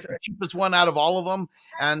LT was like the cheapest one out of all of them.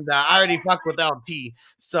 And I already fucked with LT.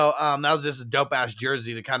 So that was just a dope-ass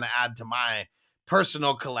jersey to kind of add to my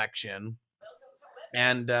personal collection.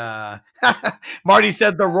 And Marty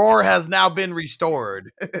said the roar has now been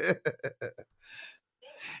restored.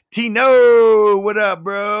 Tino, what up,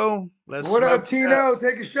 bro? What up, Tino?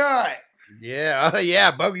 Take a shot. Yeah,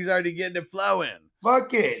 yeah. Bogey's already getting it flowing.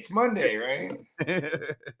 Fuck it. It's Monday, right?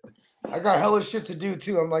 I got hella shit to do,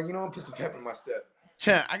 too. I'm like, you know what? Put some pep in my step.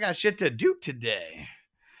 I got shit to do today.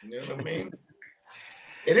 You know what I mean?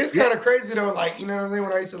 It is kind of crazy, though. Like, you know what I mean?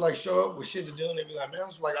 When I used to, like, show up with shit to do, and they'd be like, man,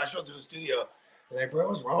 I'm like, I show up to the studio. And like, bro,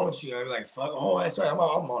 what's wrong with you? I'd be like, fuck. Oh, that's right. I'm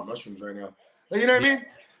on mushrooms right now. Like, you know what I mean?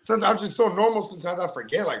 Sometimes I'm just so normal. Sometimes I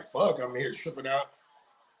forget, like, fuck, I'm here tripping out.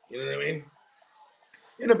 You know what I mean?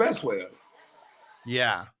 In the best way, though.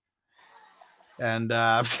 Yeah. And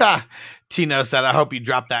Tino said, I hope you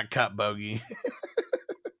drop that cut, Bogey.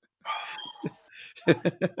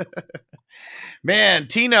 Man,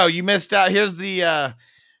 Tino, you missed out. Here's the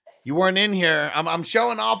you weren't in here. I'm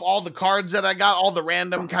showing off all the cards that I got, all the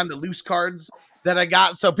random kind of loose cards that I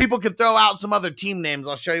got, so people could throw out some other team names.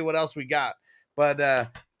 I'll show you what else we got. But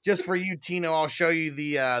just for you, Tino, I'll show you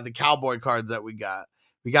the Cowboy cards that we got.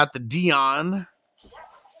 We got the Dion.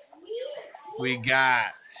 We got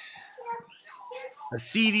a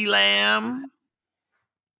CeeDee Lamb.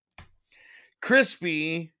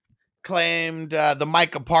 Crispy claimed the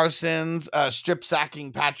Micah Parsons strip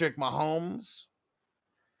sacking Patrick Mahomes.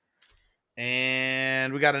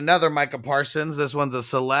 And we got another Micah Parsons. This one's a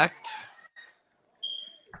select.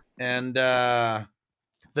 And the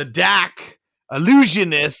Dak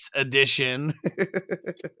Illusionist edition.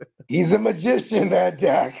 He's a magician, that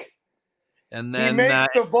Dak. And then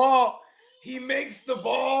he makes the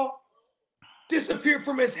ball disappear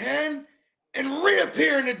from his hand and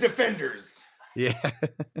reappear in the defenders. Yeah.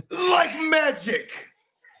 Like magic.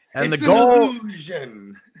 And it's the gold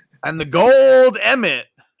illusion. And the gold Emmett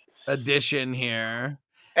edition here.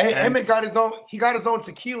 Hey, Emmett got his own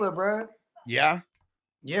tequila, bro. Yeah.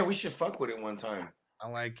 Yeah, we should fuck with it one time. I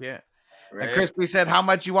like it. Right? And Crispy said, how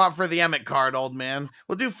much you want for the Emmett card, old man?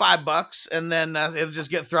 We'll do $5, and then it'll just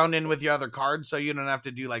get thrown in with your other cards, so you don't have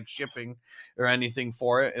to do like shipping or anything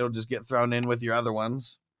for it. It'll just get thrown in with your other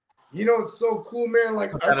ones. You know, it's so cool, man.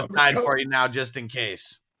 Like, Put that aside for you now, just in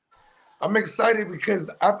case. I'm excited because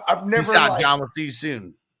I've never. Peace out, John. We'll see you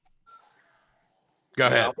soon. Go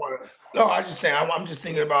ahead. No, I was just saying. I'm just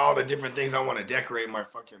thinking about all the different things I want to decorate my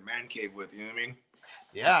fucking man cave with. You know what I mean?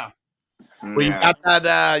 Yeah. Well,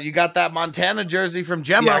 you got that Montana jersey from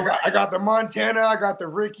Gemma. Yeah, I got the Montana. I got the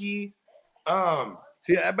Ricky.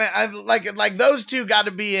 See, I like those two got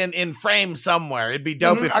to be in frame somewhere. It'd be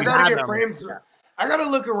dope if I gotta had get them. frames. I gotta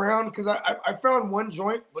look around because I found one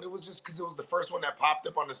joint, but it was just because it was the first one that popped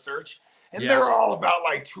up on the search, and they were all about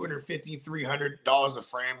like $250, $300 a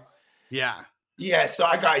frame. Yeah. Yeah, so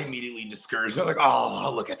I got immediately discouraged. I was like, oh,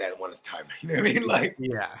 I'll look at that when it's time. You know what I mean? Like,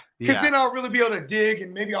 yeah. Because then I'll really be able to dig,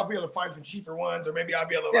 and maybe I'll be able to find some cheaper ones, or maybe I'll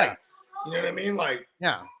be able to, like, you know what I mean? Like,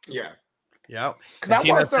 yeah. Because I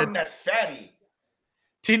want something that's fatty.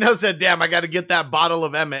 Tino said, damn, I got to get that bottle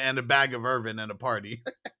of Emmett and a bag of Irvin at a party.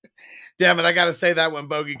 Damn it, I got to say that when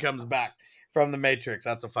Bogey comes back from the Matrix.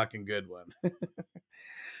 That's a fucking good one.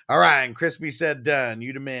 All right, and Crispy said, done.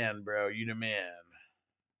 You the man, bro. You the man.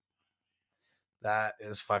 That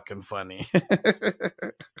is fucking funny.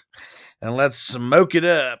 And let's smoke it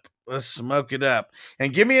up. Let's smoke it up.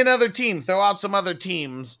 And give me another team. Throw out some other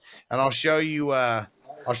teams, and I'll show you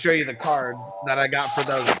the card that I got for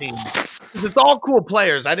those teams. It's all cool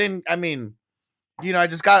players. I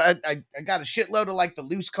just got I got a shitload of like the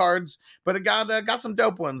loose cards, but it got some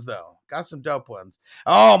dope ones though. Got some dope ones.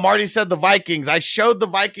 Oh, Marty said the Vikings. I showed the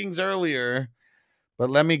Vikings earlier, but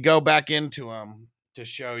let me go back into them to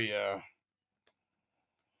show you.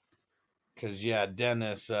 Because,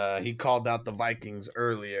 Dennis, he called out the Vikings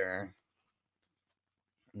earlier.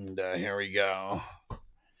 And here we go.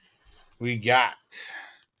 We got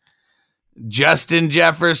Justin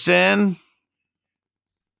Jefferson.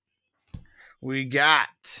 We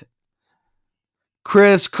got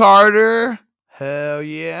Chris Carter. Hell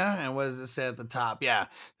yeah. And what does it say at the top? Yeah,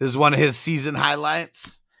 this is one of his season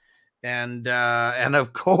highlights. And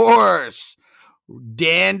of course,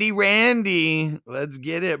 Dandy Randy, let's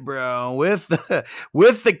get it, bro. With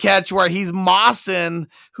the catch where he's mossing.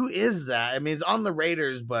 Who is that? I mean, it's on the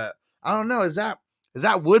Raiders, but I don't know. Is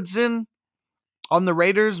that Woodson on the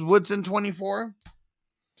Raiders? Woodson 24.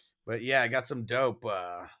 But yeah, I got some dope.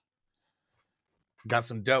 Got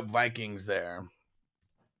some dope Vikings there.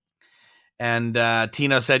 And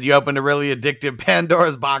Tino said, you opened a really addictive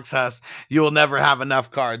Pandora's box, Huss. You will never have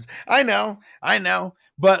enough cards. I know.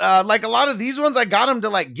 But like a lot of these ones, I got them to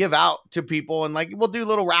like give out to people. And like, we'll do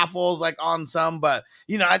little raffles like on some. But,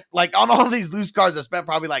 like on all these loose cards, I spent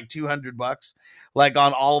probably like $200. Like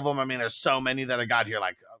on all of them. I mean, there's so many that I got here,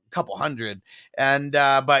 like a couple hundred. And,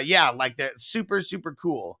 but yeah, like they're super, super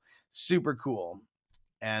cool. Super cool.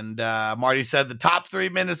 And Marty said the top 3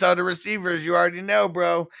 Minnesota receivers, you already know,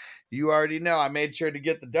 bro. You already know. I made sure to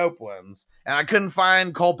get the dope ones. And I couldn't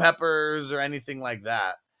find Cole Peppers or anything like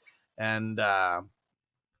that. And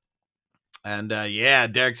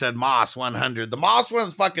Derek said Moss 100. The Moss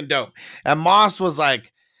one's fucking dope. And Moss was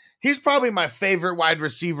like, he's probably my favorite wide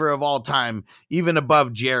receiver of all time, even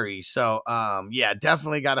above Jerry. So,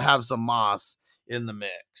 definitely got to have some Moss in the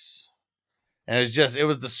mix. And it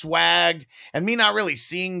was the swag and me not really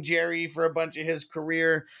seeing Jerry for a bunch of his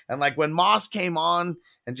career. And like when Moss came on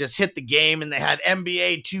and just hit the game and they had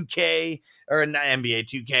NBA 2K or not NBA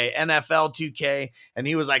 2K, NFL 2K. And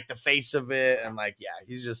he was like the face of it. And like, yeah,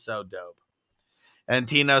 he's just so dope. And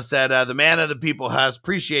Tino said, the man of the people, Huss.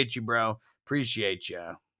 Appreciate you, bro. Appreciate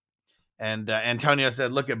you. And Antonio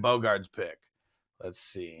said, look at Bogard's pick. Let's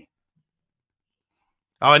see.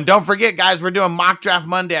 Oh, and don't forget, guys, we're doing Mock Draft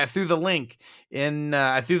Monday. I threw the link in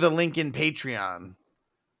Patreon.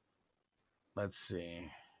 Let's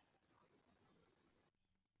see.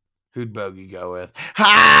 Who'd Bogey go with?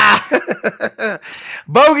 Ha!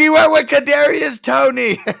 Bogey went with Kadarius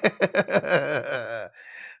Toney.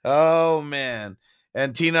 Oh, man.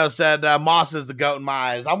 And Tino said Moss is the GOAT in my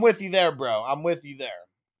eyes. I'm with you there, bro. I'm with you there.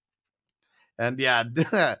 And yeah,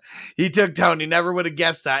 he took Toney. Never would have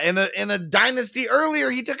guessed that. In a dynasty earlier,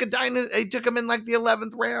 he took him in like the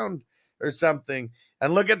 11th round or something.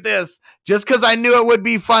 And look at this. Just because I knew it would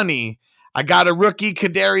be funny, I got a rookie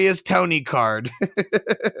Kadarius Toney card.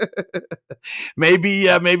 Maybe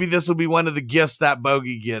this will be one of the gifts that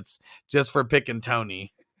Bogey gets just for picking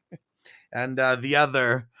Toney. And the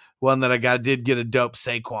other one that I did get a dope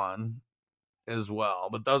Saquon as well.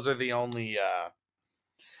 But those are the only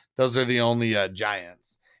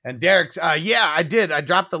Giants. And Derek's yeah, I did. I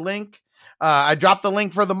dropped the link. I dropped the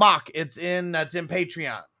link for the mock. It's in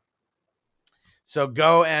Patreon. So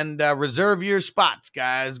go and reserve your spots,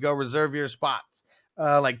 guys. Go reserve your spots.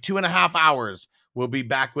 Like 2.5 hours, we'll be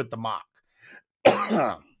back with the mock.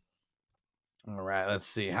 All right, let's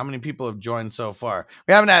see. How many people have joined so far?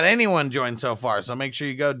 We haven't had anyone join so far, so make sure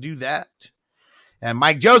you go do that. And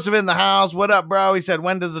Mike Joseph in the house. What up, bro? He said,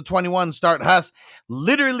 when does the 21 start, Huss?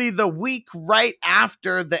 Literally the week right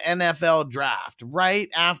after the NFL draft. Right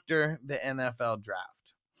after the NFL draft.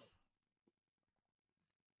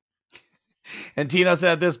 And Tino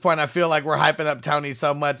said, at this point, I feel like we're hyping up Toney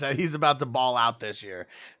so much that he's about to ball out this year.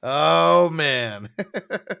 Oh, man.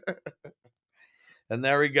 And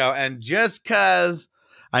there we go. And just because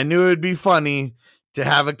I knew it would be funny to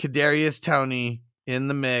have a Kadarius Toney in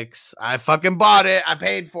the mix, I fucking bought it. I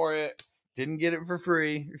paid for it. Didn't get it for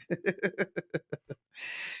free.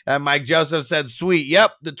 And Mike Joseph said, sweet.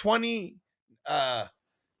 Yep, the 20 and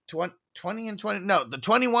 20. No, the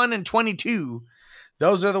 21 and 22.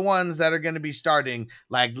 Those are the ones that are going to be starting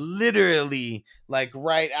like literally like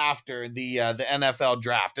right after the NFL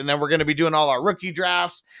draft. And then we're going to be doing all our rookie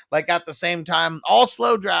drafts like at the same time, all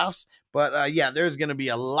slow drafts. But yeah, there's going to be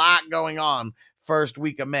a lot going on first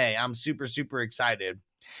week of May. I'm super, super excited.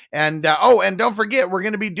 And and don't forget, we're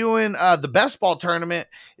going to be doing the best ball tournament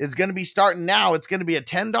is going to be starting now. It's going to be a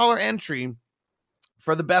 $10 entry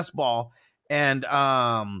for the best ball. And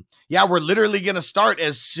yeah, we're literally going to start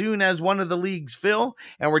as soon as one of the leagues fill,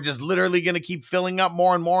 and we're just literally going to keep filling up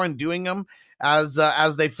more and more and doing them as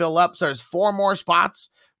they fill up. So there's 4 more spots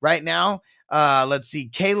right now. Let's see.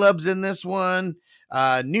 Caleb's in this one.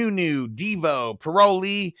 Nunu, Devo,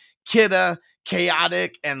 Paroli, Kidda,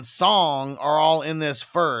 Chaotic, and Song are all in this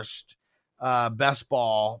first best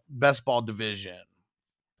ball division.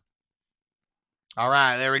 All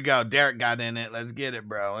right, there we go. Derek got in it. Let's get it,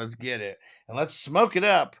 bro. Let's get it. And let's smoke it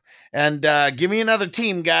up. And give me another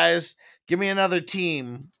team, guys. Give me another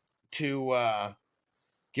team to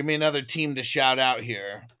shout out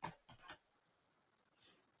here.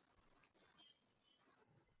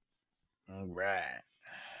 All right.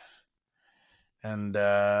 And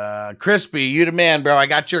Crispy, you the man, bro. I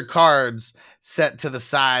got your cards set to the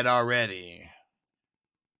side already.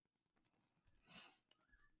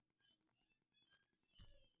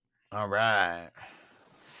 All right.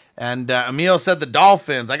 And Emil said the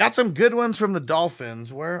Dolphins. I got some good ones from the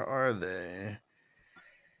Dolphins. Where are they?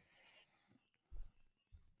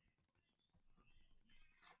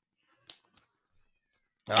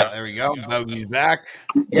 Oh, there we go. Bogey's back.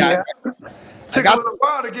 Yeah. Took a little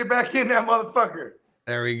while to get back in that motherfucker.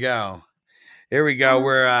 There we go. Here we go.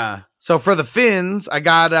 We're so for the Fins, we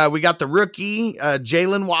got the rookie,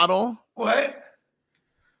 Jalen Waddle. What?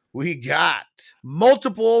 We got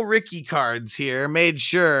multiple Ricky cards here. Made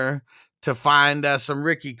sure to find some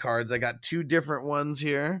Ricky cards. I got 2 different ones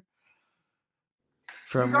here.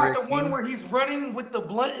 You got Ricky. The one where he's running with the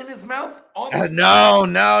blunt in his mouth?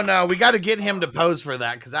 No. We got to get him to pose for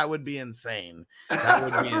that because that would be insane. That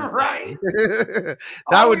would be right.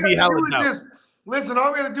 That would be hella dope. Listen,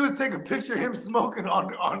 all we got to do is take a picture of him smoking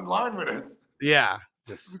online with us. Yeah,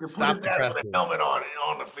 just stop the press. Helmet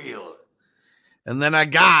on the field. And then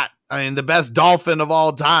the best Dolphin of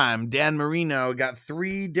all time, Dan Marino. Got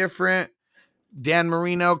 3 different Dan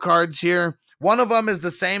Marino cards here. One of them is the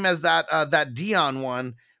same as that Dion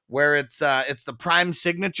one, where it's the prime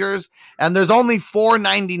signatures, and there's only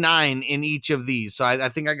 $4.99 in each of these. So I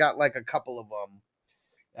think I got like a couple of them.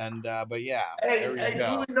 And but yeah. Hey,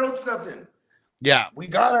 Julie, note something. Yeah, we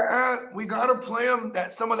gotta play him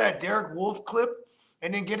some of that Derek Wolfe clip,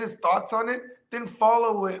 and then get his thoughts on it. Then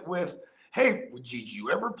follow it with, hey, did you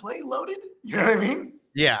ever play Loaded? You know what I mean?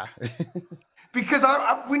 Yeah. Because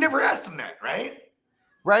we never asked him that, right?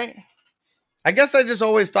 Right. I guess I just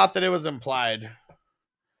always thought that it was implied.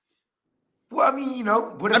 Well, I mean,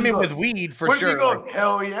 with weed for sure. He goes,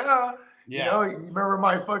 hell yeah. Yeah. You remember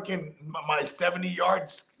my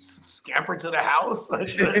 70-yard scamper to the house.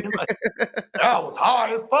 Like, you know what I mean? Like, I was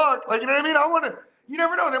high as fuck. Like, you know what I mean? I want to. You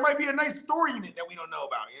never know. There might be a nice story in it that we don't know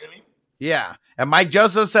about. You know what I mean? Yeah. And Mike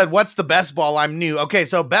Joseph said, "What's the best ball?" I'm new. Okay,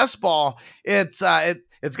 so best ball, it's going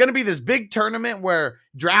to be this big tournament where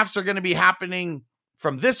drafts are going to be happening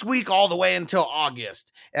from this week all the way until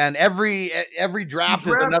August, and every draft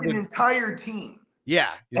is another an entire team. Yeah,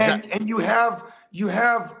 and you have your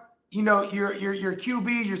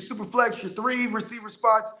QB, your super flex, your 3 receiver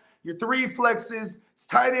spots, your 3 flexes, it's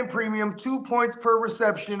tight end premium, 2 points per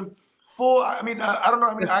reception, full. I don't know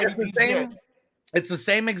how many IDPs get. It's the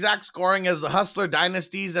same exact scoring as the Hustler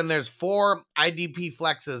Dynasties, and there's 4 IDP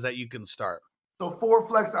flexes that you can start. So 4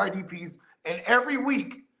 flex IDPs, and every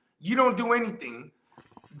week you don't do anything.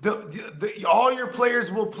 All your players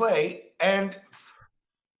will play, and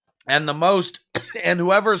the most, and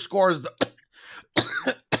whoever scores the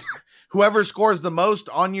most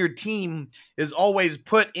on your team is always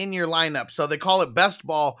put in your lineup. So they call it best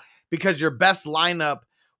ball because your best lineup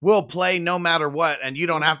will play no matter what, and you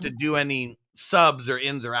don't have to do any subs or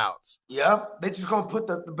ins or outs. Yep, they're just gonna put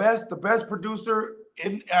the best producer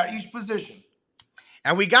in at each position.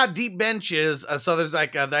 And we got deep benches, so there's I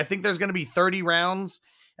think there's going to be 30 rounds,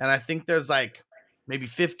 and I think there's maybe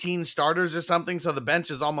 15 starters or something, so the bench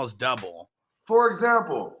is almost double. For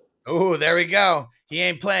example. Oh, there we go. He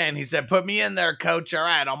ain't playing. He said, "Put me in there, coach." All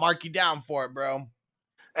right, I'll mark you down for it, bro.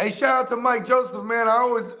 Hey, shout out to Mike Joseph, man. I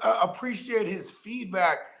always appreciate his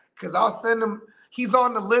feedback because I'll send him. He's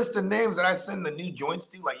on the list of names that I send the new joints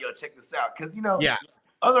to. Like, yo, check this out. Because,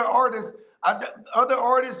 other artists,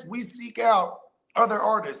 we seek out other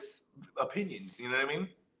artists' opinions. You know what I mean?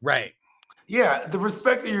 Right. Yeah, the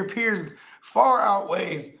respect of your peers far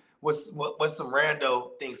outweighs what some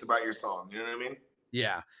rando thinks about your song. You know what I mean?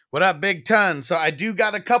 Yeah. What up, Big Ton? So I do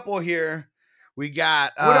got a couple here. We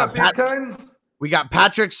got what up, Big Tons? We got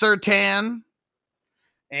Patrick Surtain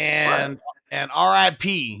and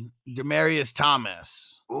R.I.P. Demaryius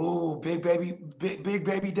Thomas. Ooh, big baby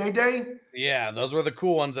Day Day. Yeah, those were the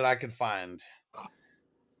cool ones that I could find.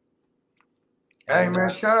 Hey, man,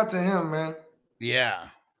 shout out to him, man. Yeah,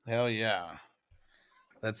 hell yeah.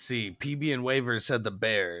 Let's see. PB and Waivers said the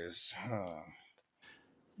Bears.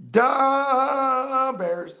 Duh,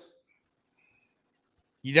 Bears.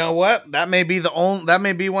 You know what? That may be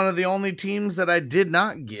one of the only teams that I did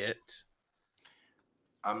not get.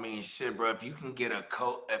 I mean, shit, bro. If you can get a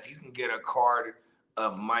card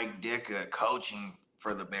of Mike Ditka coaching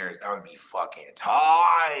for the Bears, that would be fucking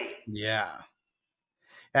tight. Yeah.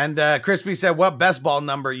 And Crispy said, "What best ball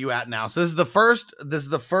number are you at now?" So this is the first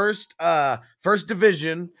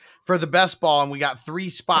division for the best ball, and we got 3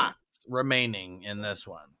 spots remaining in this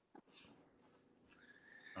one.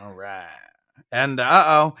 All right. And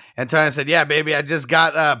Antonio said, "Yeah, baby, I just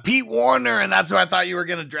got Pete Warner, and that's who I thought you were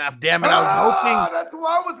gonna draft. Damn it, I was hoping that's who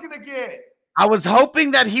I was gonna get. I was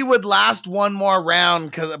hoping that he would last one more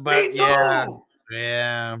round, but yeah.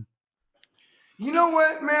 You know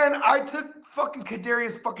what, man? I took fucking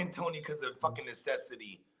Kadarius fucking Toney because of fucking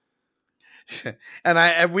necessity. and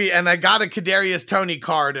I got a Kadarius Toney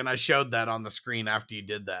card, and I showed that on the screen after you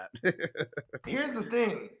did that. Here's the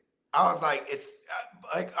thing. I was like, it's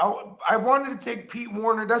like I wanted to take Pete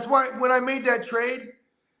Warner. That's why when I made that trade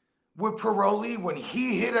with Paroli, when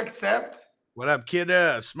he hit accept. What up,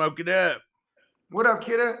 kidda? Smoke it up. What up,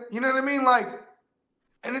 kidda? You know what I mean? Like,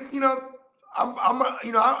 and it,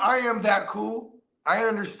 I am that cool. I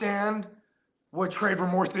understand what trade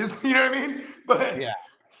remorse is. You know what I mean? But yeah.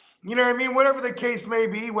 You know what I mean? Whatever the case may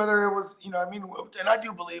be, whether it was, you know what I mean? And I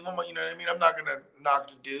do believe him, you know what I mean? I'm not going to knock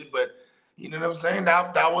the dude, but you know what I'm saying?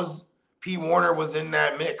 That was, P. Warner was in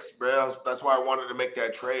that mix, bro. That's why I wanted to make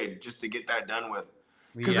that trade, just to get that done with.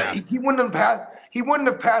 Because he wouldn't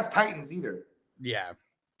have passed Titans either. Yeah.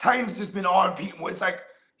 Titans just been on Pete. It's like,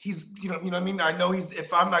 he's, you know what I mean? I know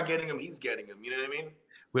if I'm not getting him, he's getting him. You know what I mean?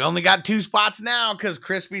 We only got 2 spots now because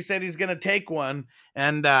Crispy said he's going to take one.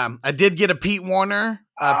 And I did get a Pete Warner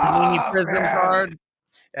Panini Prism card.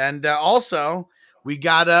 And also, we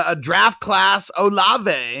got a draft class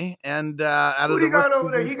Olave. And out of who you got over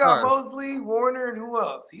there? He got Mosley, Warner, and who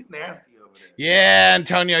else? He's nasty over there. Yeah,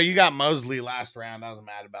 Antonio, you got Mosley last round. I was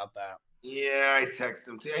mad about that. Yeah, I texted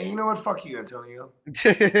him. Hey, you know what? Fuck you, Antonio. I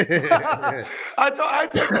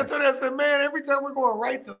texted Antonio. I said, man, every time we're going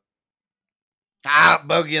right to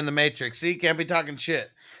Bogey in the Matrix. See, can't be talking shit.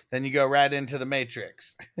 Then you go right into the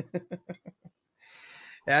Matrix.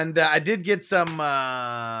 And I did get some.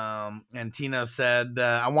 And Tino said,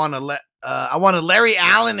 "I want a Larry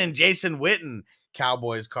Allen and Jason Witten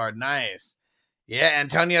Cowboys card. Nice." Yeah,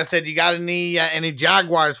 Antonio said, "You got any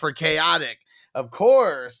Jaguars for Chaotic?" Of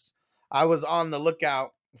course, I was on the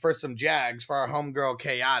lookout for some Jags for our homegirl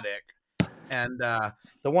Chaotic. And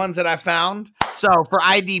the ones that I found. So for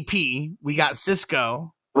IDP, we got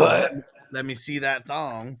Cisco. What? Let me see that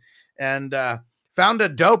thong. And found a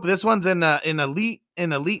dope. This one's in elite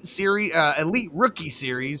series, elite rookie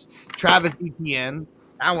series. Travis Etienne.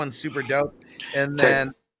 That one's super dope. And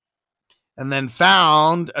then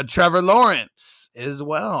found a Trevor Lawrence as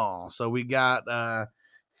well. So we got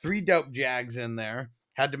 3 dope Jags in there.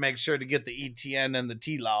 Had to make sure to get the ETN and the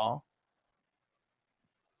T-Law.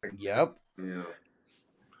 Yep. Yeah.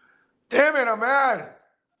 Damn it, I'm mad.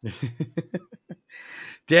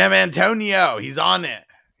 Damn Antonio. He's on it.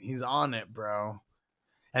 He's on it, bro.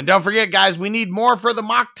 And don't forget, guys, we need more for the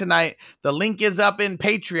mock tonight. The link is up in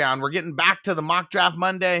Patreon. We're getting back to the mock draft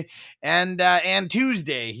Monday and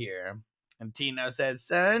Tuesday here. And Tino says,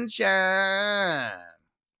 sunshine.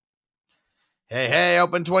 Hey,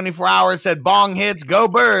 open 24 hours, said bong hits, go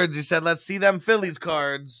Birds. He said, let's see them Phillies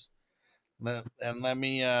cards. And let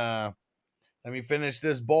me finish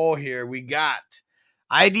this bowl here. We got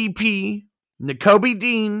IDP, Nakobe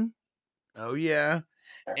Dean. Oh, yeah.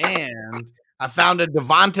 And I found a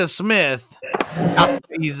Devonta Smith.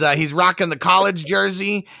 He's rocking the college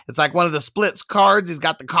jersey. It's like one of the splits cards. He's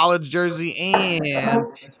got the college jersey and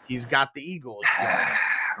he's got the Eagles.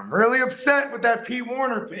 I'm really upset with that Pete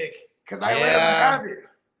Warner pick because I let him have it.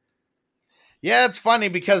 Yeah, it's funny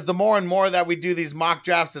because the more and more that we do these mock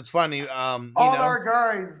drafts, it's funny. Our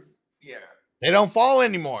guys, they don't fall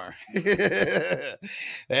anymore. They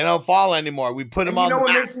don't fall anymore. We put them on. You know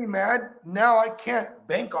what makes me mad? Now I can't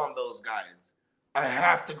bank on those guys. I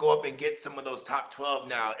have to go up and get some of those top 12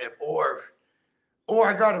 now. Or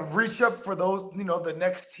I gotta reach up for those, the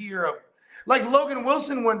next tier of, like Logan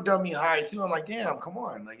Wilson went dummy high too. I'm like, damn, come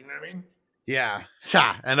on, like, you know what I mean? Yeah.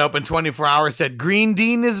 And open 24 hours said Green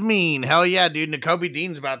Dean is mean. Hell yeah, dude. Nakobe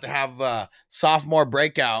Dean's about to have a sophomore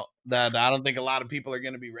breakout that I don't think a lot of people are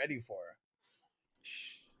going to be ready for.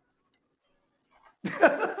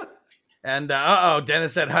 And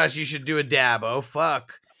Dennis said, hush, you should do a dab. Oh,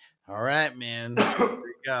 fuck. All right, man. There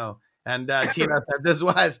we go. And Tina said, this is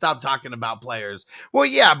why I stopped talking about players. Well,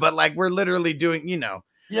 yeah, but like we're literally doing,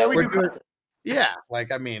 Yeah, we do. Yeah,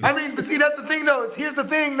 like, I mean, but see, that's the thing, though. Here's the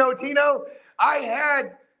thing, though, Tino. I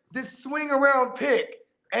had this swing around pick,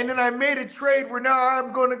 and then I made a trade where now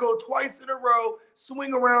I'm going to go twice in a row,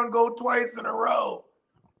 swing around, go twice in a row.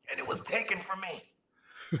 And it was taken from me.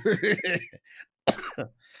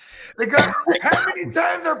 How many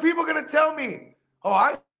times are people going to tell me,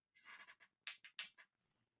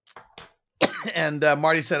 And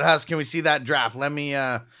Marty said, Huss, can we see that draft? Let me,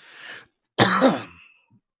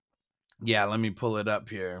 yeah, let me pull it up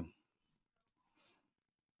here.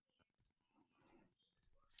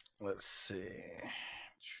 Let's see.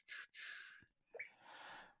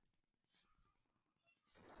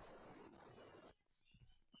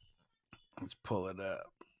 Let's pull it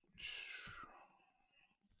up.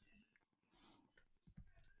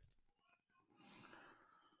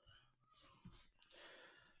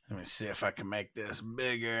 Let me see if I can make this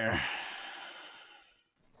bigger.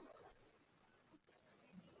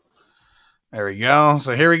 There we go.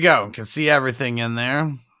 So here we go. You can see everything in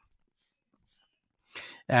there.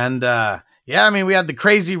 And yeah, I mean, we had the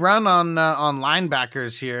crazy run on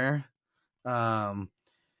linebackers here. Kind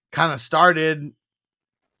of started,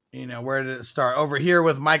 where did it start? Over here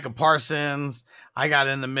with Micah Parsons. I got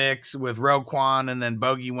in the mix with Roquan, and then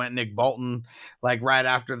Bogey went Nick Bolton like right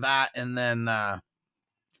after that. And then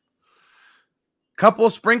couple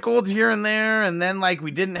sprinkled here and there, and then like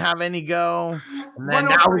we didn't have any go. And then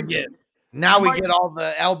now we get all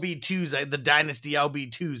the LB2s, the dynasty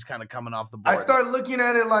LB2s kind of coming off the board. I started looking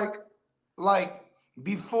at it like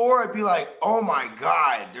before I'd be like, oh my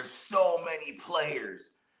God, there's so many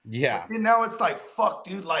players. Yeah. And now it's like, fuck,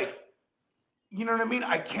 dude, like, you know what I mean?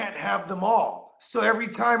 I can't have them all. So every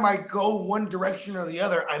time I go one direction or the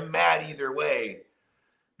other, I'm mad either way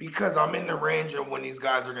because I'm in the range of when these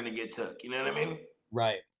guys are going to get took. You know what I mean?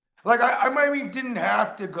 Right. Like I maybe didn't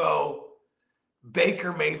have to go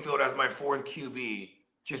Baker Mayfield as my 4th QB,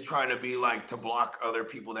 just trying to be like to block other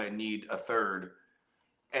people that need a third.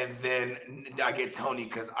 And then I get Tony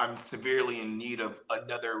because I'm severely in need of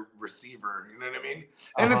another receiver. You know what I mean?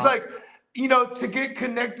 And it's like, to get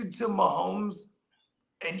connected to Mahomes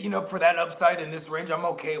and, for that upside in this range, I'm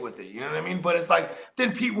okay with it. You know what I mean? But it's like,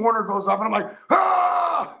 then Pete Warner goes off and I'm like,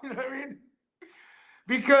 ah! You know what I mean?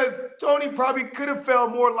 Because Tony probably could have fell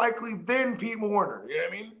more likely than Pete Warner. You know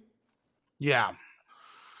what I mean? Yeah.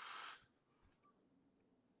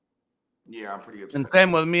 Yeah, I'm pretty upset. And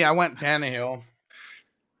same with me. I went Tannehill.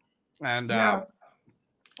 And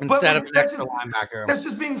instead of an extra linebacker. That's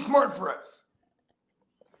just being smart for us.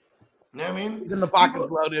 You know what I mean? Then the pocket's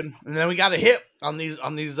loaded, and then we got a hit on these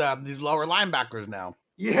lower linebackers now.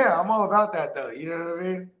 Yeah, I'm all about that though. You know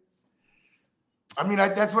what I mean?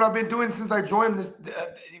 That's what I've been doing since I joined this,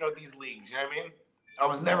 these leagues. You know what I mean? I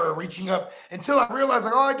was never reaching up until I realized,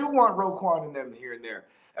 like, oh, I do want Roquan in them here and there.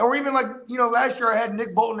 Or even like, last year I had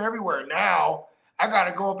Nick Bolton everywhere. Now I got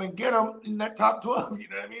to go up and get him in that top 12. You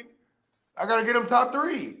know what I mean? I got to get him top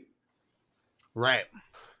 3. Right.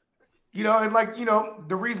 The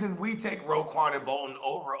reason we take Roquan and Bolton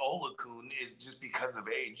over Olakun is just because of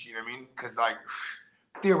age. You know what I mean? Because, like,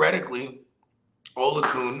 theoretically,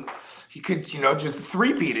 Olakun, he could, just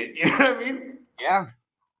three-peat it. You know what I mean? Yeah.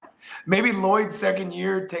 Maybe Lloyd's second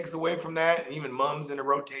year takes away from that, and even Mum's in the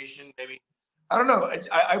rotation. Maybe. I don't know.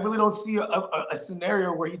 I really don't see a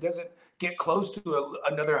scenario where he doesn't get close to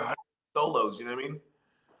another 100 solos. You know what I mean?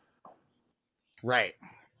 Right.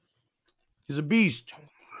 He's a beast.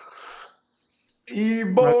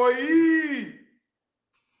 E-boy.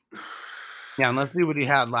 Yeah, and let's see what he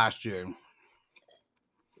had last year.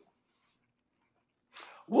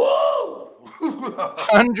 Whoa!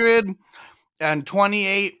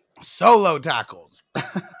 128 solo tackles.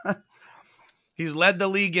 He's led the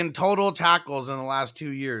league in total tackles in the last 2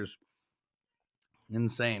 years.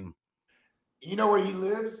 Insane. You know where he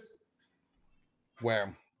lives?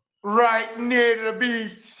 Where? Right near the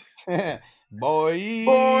beach. Boy.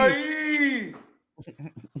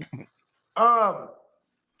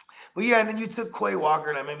 But yeah, and then you took Quay Walker,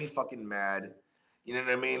 and that made me fucking mad. You know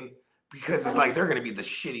what I mean? Because it's like they're going to be the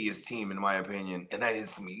shittiest team, in my opinion. And that is,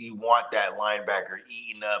 you want that linebacker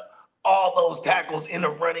eating up all those tackles in a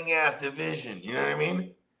running ass division. You know what I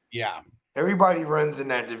mean? Yeah. Everybody runs in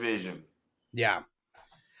that division. Yeah.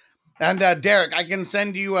 And Derek, I can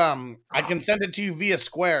send you I can send it to you via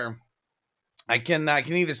Square. I can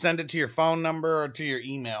either send it to your phone number or to your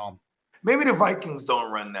email. Maybe the Vikings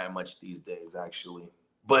don't run that much these days, actually.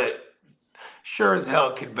 But sure as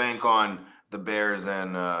hell could bank on the Bears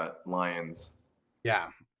and Lions. Yeah.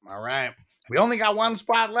 All right. We only got one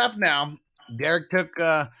spot left now. Derek took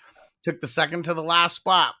the second to the last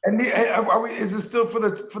spot. And is it still for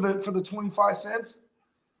the 25 cents?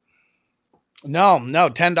 No,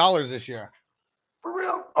 $10 this year. For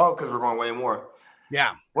real? Oh, because we're going way more.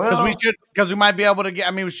 Yeah. Well, because we might be able to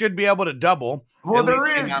get. We should be able to double. Well, there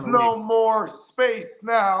is no more space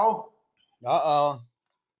now. Uh-oh.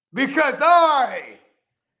 Because I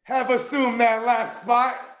have assumed that last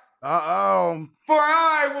spot. Uh-oh. For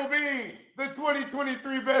I will be the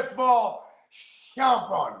 2023 best ball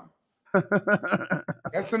champion.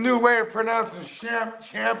 That's a new way of pronouncing champion.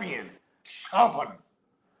 Champion.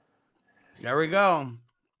 There we go.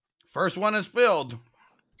 First one is filled.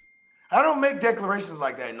 I don't make declarations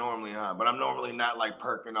like that normally, huh? But I'm normally not like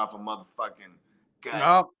perking off a motherfucking guy.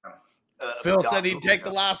 No. Phil said he'd take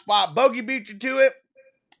the last spot. Bogey beat you to it.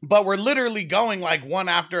 But we're literally going like one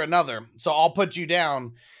after another. So I'll put you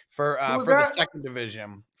down for the second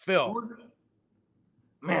division. Phil.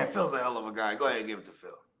 Man, Phil's a hell of a guy. Go ahead and give it to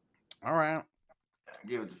Phil. All right.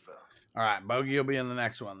 Give it to Phil. All right. Bogey will be in the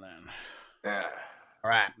next one then. Yeah. All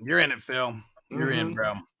right. You're in it, Phil. You're in,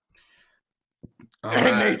 bro.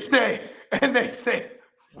 And they say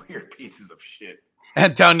weird pieces of shit.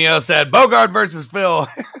 Antonio said, Bogard versus Phil.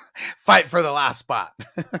 Fight for the last spot.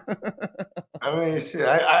 I mean, shit,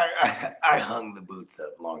 I hung the boots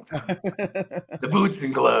up a long time. The boots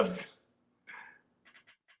and gloves.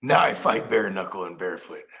 Now I fight bare knuckle and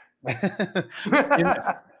barefoot.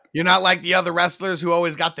 You're not like the other wrestlers who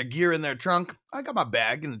always got their gear in their trunk. I got my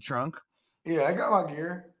bag in the trunk. Yeah, I got my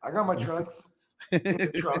gear. I got my trunks in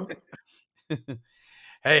the trunk.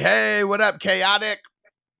 Hey, what up, Chaotic?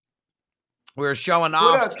 We were showing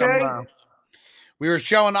off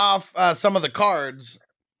some of the cards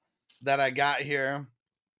that I got here,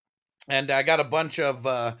 and I got a bunch of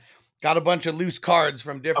loose cards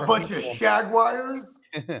from different people. Of Jaguars.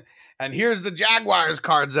 And here's the Jaguars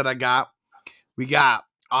cards that I got. We got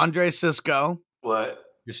Andre Cisco. What?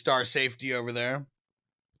 Your star safety over there.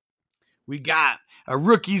 We got a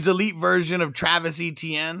Rookies Elite version of Travis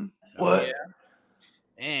Etienne. What? Oh, yeah.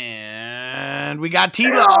 And we got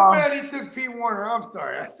T-Law. Oh, man, he took P. Warner. I'm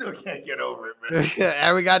sorry. I still can't get over it, man.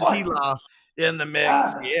 And we got T-Law in the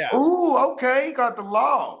mix. Yeah. Ooh, okay. He got the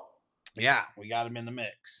law. Yeah, we got him in the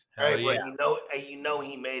mix. Hey, but you know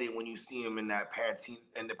he made it when you see him in that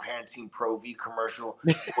Pantene Pro V commercial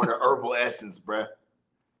for the Herbal Essence, bruh.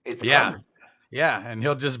 It's coming. Yeah, and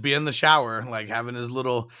he'll just be in the shower, like having his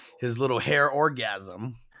little hair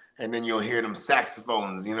orgasm. And then you'll hear them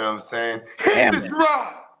saxophones, you know what I'm saying? Hit the drum!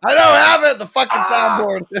 I don't have it, the fucking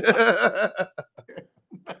soundboard.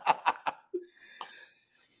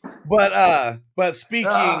 But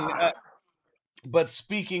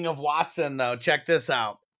speaking of Watson, though, check this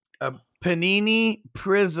out. A Panini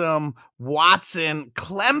Prism Watson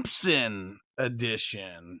Clemson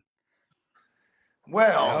edition.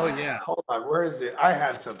 Well, oh yeah. Hold on, where is it? I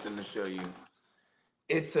have something to show you.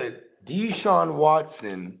 It's a Deshaun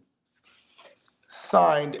Watson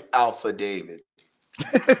signed Alpha David.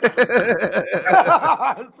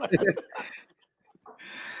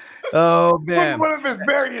 Oh man. One of his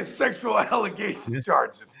various sexual allegation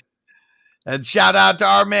charges. And shout out to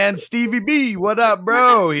our man Stevie B. What up,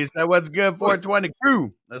 bro? He said, "What's good, 420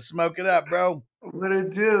 crew? Let's smoke it up, bro." What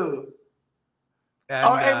it do?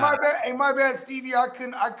 And, hey, my bad. Hey, my bad, Stevie. I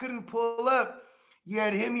couldn't pull up. You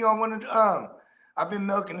had hit me on one of the. I've been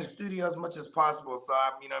milking the studio as much as possible, so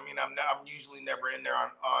I'm usually never in there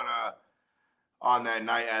on that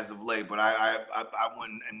night as of late. But I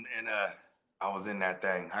went and I was in that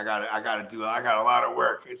thing. I got a lot of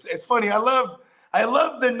work. It's funny. I love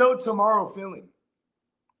the no tomorrow feeling.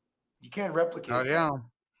 You can't replicate. Oh yeah.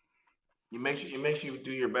 You make sure you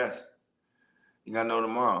do your best. You got no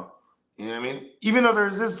tomorrow. You know what I mean? Even though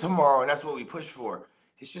there's this tomorrow, and that's what we push for.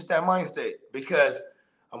 It's just that mindset because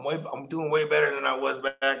I'm doing way better than I was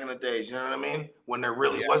back in the days. You know what I mean? When there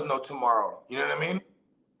really was no tomorrow. You know what I mean?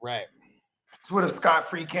 Right. That's where the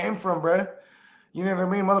Scot-free came from, bruh. You know what I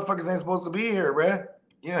mean? Motherfuckers ain't supposed to be here, bruh.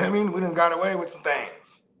 You know what I mean? We done got away with some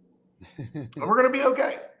things. And we're going to be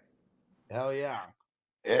okay. Hell yeah.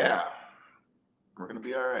 Yeah. We're going to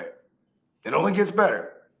be all right. It only gets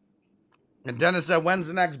better. And Dennis said, when's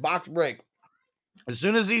the next box break? As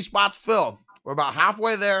soon as these spots fill, we're about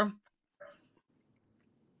halfway there.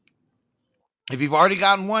 If you've already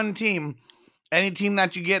gotten one team, any team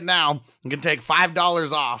that you get now, you can take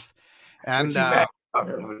 $5 off. And it's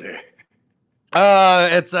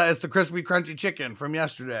the crispy crunchy chicken from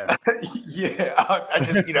yesterday. Yeah, I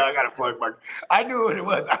just I gotta plug I knew what it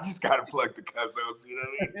was. I just gotta plug the cousins. You know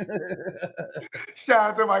what I mean?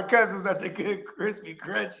 Shout out to my cousins at the good crispy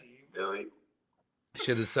crunchy. You feel me?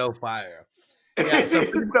 Shit is so fire. Yeah. So,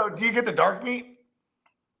 do you get the dark meat?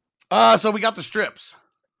 So we got the strips.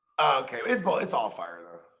 Okay, it's all fire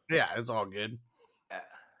though. Yeah, it's all good.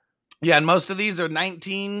 Yeah, and most of these are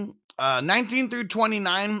 19 through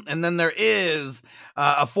 29, and then there is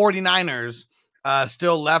a 49ers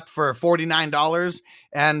still left for $49.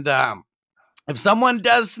 And if someone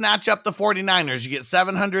does snatch up the 49ers, you get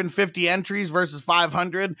 750 entries versus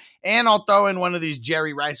 500, and I'll throw in one of these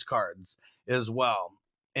Jerry Rice cards as well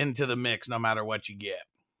into the mix, no matter what you get.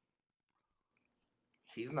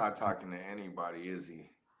 He's not talking to anybody, is he?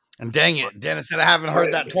 And dang it, Dennis said I haven't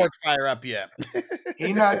heard that torch fire up yet.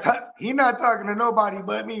 He not talking to nobody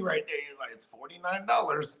but me right there. He's like, it's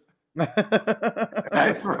 $49. And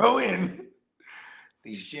I throw in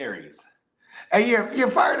these Jerry's. Hey, you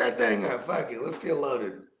fire that thing up. Fuck it. Let's get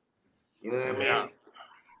loaded. You know what I mean? Yeah.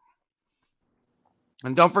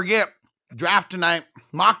 And don't forget, draft tonight,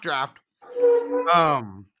 mock draft.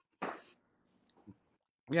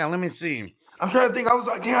 Yeah, let me see. I'm trying to think. I was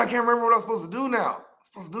like, damn, I can't remember what I was supposed to do now.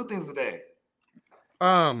 I'm supposed to do things today.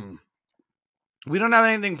 We don't have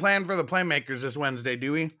anything planned for the Playmakers this Wednesday,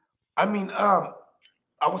 do we? I mean, I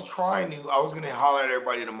was going to holler at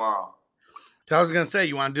everybody tomorrow. So I was going to say,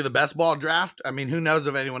 you want to do the best ball draft? I mean, who knows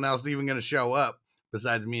if anyone else is even going to show up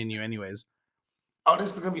besides me and you anyways. Oh, this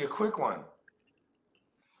is going to be a quick one.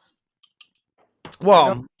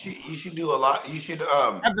 Well, you should do a lot. You should.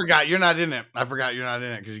 I forgot you're not in it.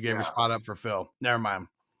 Because you gave your spot up for Phil. Never mind.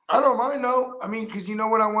 I don't mind, no. I mean, because you know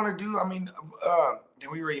what I want to do? I mean,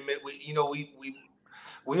 we already met.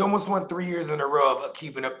 We almost won 3 years in a row of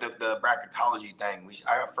keeping up the bracketology thing.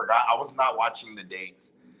 I forgot. I was not watching the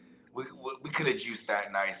dates. We could have juiced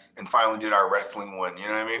that nice and finally did our wrestling one. You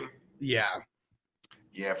know what I mean? Yeah.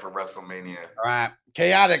 Yeah, for WrestleMania. All right.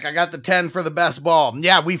 Chaotic, I got the 10 for the best ball.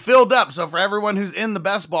 Yeah, we filled up. So for everyone who's in the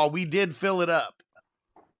best ball, we did fill it up.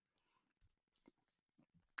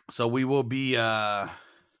 So we will be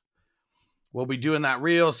we'll be doing that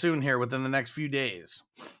real soon here within the next few days.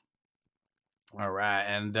 All right.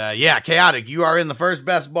 And yeah, Chaotic, you are in the first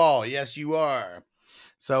best ball. Yes, you are.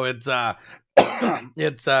 So it's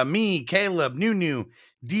it's me, Caleb, Nunu,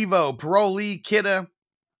 Devo, Parolee, Kidda,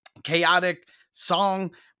 Chaotic,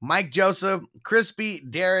 Song, Mike Joseph, Crispy,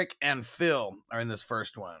 Derek, and Phil are in this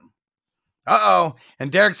first one. Uh-oh.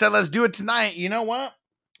 And Derek said, let's do it tonight. You know what?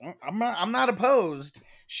 I'm not opposed.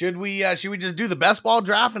 Should we just do the best ball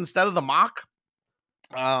draft instead of the mock?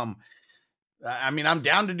 I mean, I'm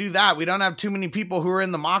down to do that. We don't have too many people who are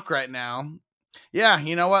in the mock right now. Yeah,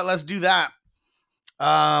 you know what? Let's do that.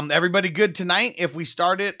 Everybody good tonight? If we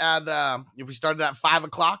started at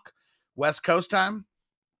 5:00 West Coast time.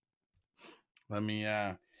 Let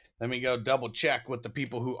me go double check with the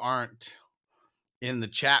people who aren't in the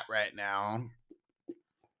chat right now.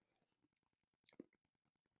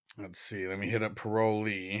 Let's see. Let me hit up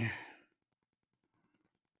Parolee.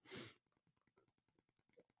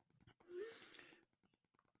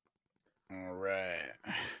 All right.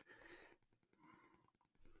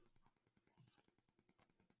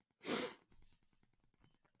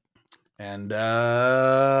 And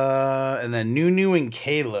then Nunu and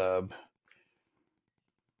Caleb.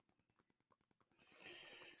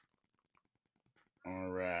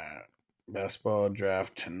 All right. Best ball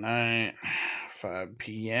draft tonight, 5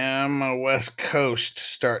 p.m. West Coast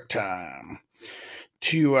start time.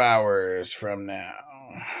 2 hours from now.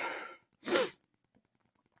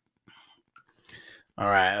 All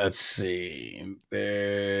right, let's see.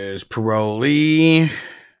 There's Parolee.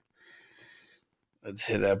 Let's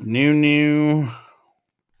hit up Nunu.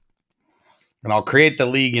 And I'll create the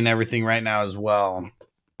league and everything right now as well.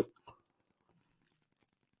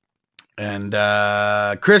 And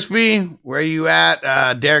Crispy, where are you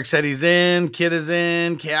at? Derek said he's in. Kid is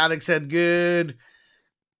in. Chaotic said good.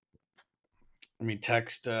 Let me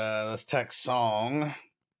text. Let's text Song.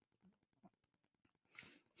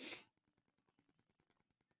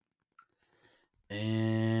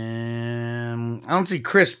 And I don't see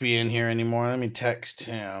Crispy in here anymore. Let me text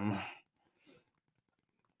him.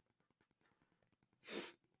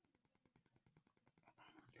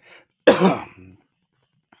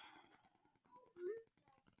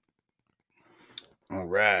 All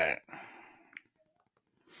right.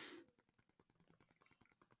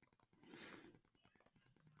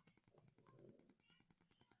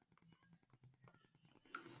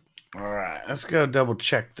 All right. Let's go double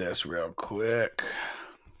check this real quick.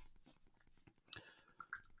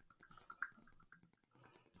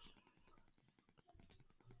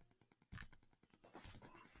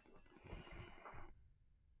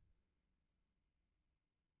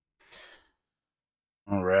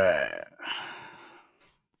 All right.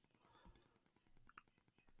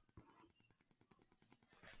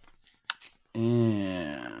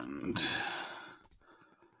 And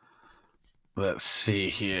let's see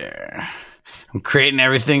here. I'm creating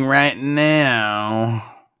everything right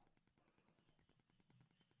now.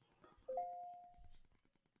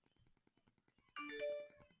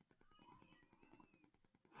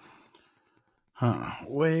 Huh.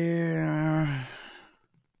 Where?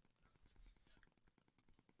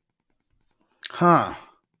 Huh.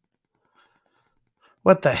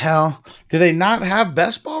 What the hell? Do they not have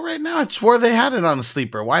best ball right now? I swore they had it on the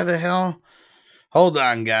sleeper. Why the hell? Hold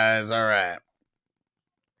on, guys. All right.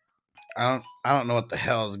 I don't know what the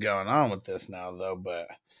hell is going on with this now, though. But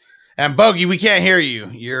and Bogey, we can't hear you.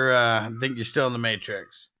 You're I think you're still in the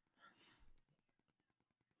Matrix.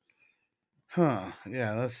 Huh.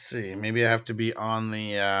 Yeah. Let's see. Maybe I have to be on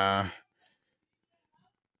the.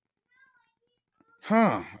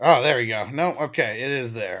 Huh. Oh, there we go. No. Okay. It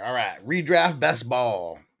is there. All right. Redraft best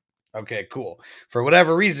ball. Okay. Cool. For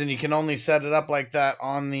whatever reason, you can only set it up like that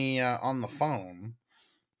on the phone.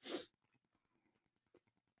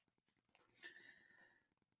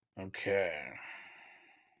 Okay.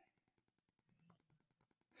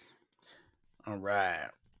 All right.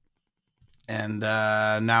 And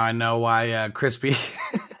now I know why Crispy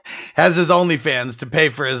has his OnlyFans to pay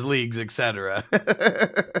for his leagues, etc.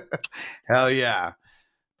 Hell yeah.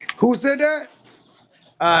 Who said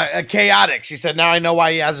that? Chaotic. She said, now I know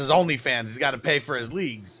why he has his OnlyFans. He's got to pay for his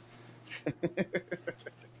leagues.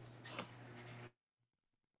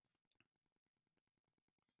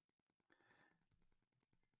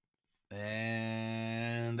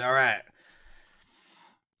 And all right.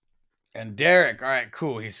 And Derek, all right,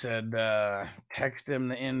 cool. He said, text him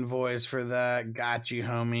the invoice for that. Got you,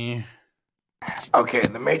 homie. Okay,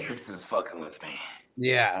 the Matrix is fucking with me.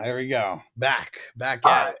 Yeah, there we go. Back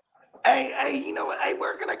at it. Hey, you know what? Hey,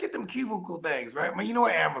 where can I get them cubicle things, right? I mean, you know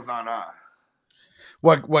what, Amazon, huh?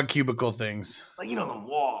 What cubicle things? Like, you know, them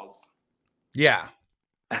walls. Yeah.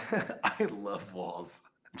 I love walls.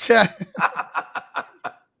 Yeah,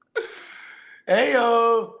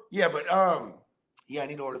 Hey-o. Yeah, but yeah, I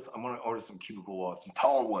need to order. I'm gonna order some cubicle walls, some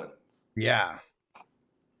tall ones. yeah.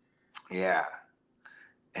 Yeah,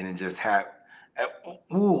 and then just have.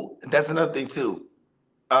 Ooh, that's another thing too.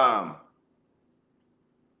 I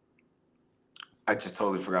just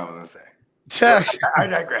totally forgot what I was gonna say. I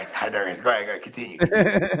digress. Go ahead. Continue.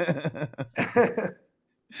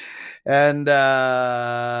 And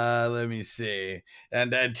let me see.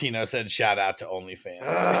 And Tino said, "Shout out to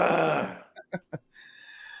OnlyFans."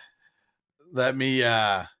 Let me.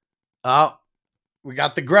 Oh, we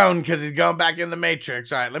got the groan because he's going back in the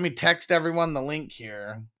Matrix. All right, let me text everyone the link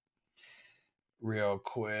here. real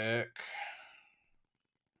quick.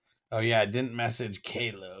 Oh, yeah, I didn't message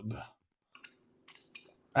Caleb.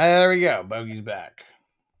 There we go. Bogey's back.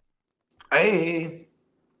 Hey.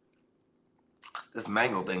 This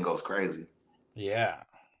mango thing goes crazy. Yeah.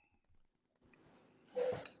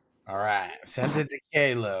 All right. Sent it to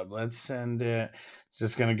Caleb. Let's send it. It's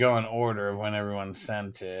just going to go in order of when everyone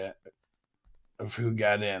sent it, of who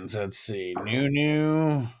got in. So let's see.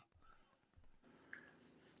 Nunu.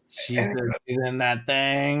 She's in that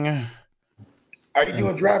thing. Are you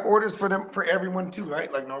doing draft orders for them for everyone too,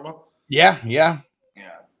 right? Like normal? Yeah.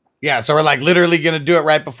 Yeah, so we're like literally going to do it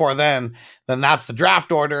right before then. Then that's the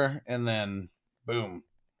draft order, and then boom.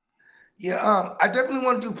 Yeah, I definitely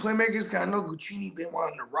want to do playmakers because I know Guccini been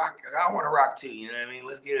wanting to rock. I want to rock too, you know what I mean?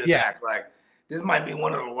 Let's get it back. Like, this might be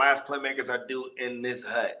one of the last playmakers I do in this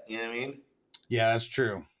hut, you know what I mean? Yeah, that's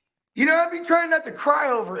true. You know, I've been trying not to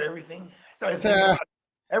cry over everything. So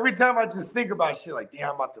every time I just think about shit, like, damn,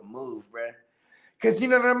 I'm about to move, bruh. Because, you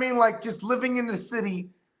know what I mean? Like, just living in the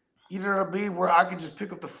city, you know what I mean? Where I can just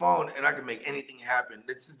pick up the phone and I can make anything happen.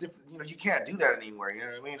 It's just different. You know, you can't do that anywhere. You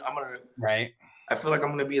know what I mean? Right. I feel like I'm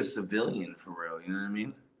going to be a civilian for real. You know what I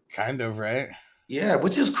mean? Kind of, right? Yeah,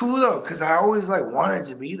 which is cool, though, because I always, like, wanted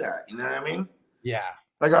to be that. You know what I mean? Yeah.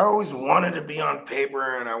 Like, I always wanted to be on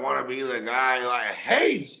paper, and I want to be the guy, like,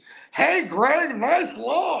 hey, Greg, nice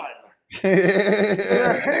lawn.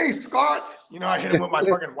 Yeah, hey, Scott. You know, I hit him with my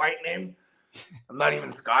fucking white name. I'm not even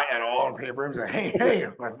Scott at all on paper. I'm like, hey,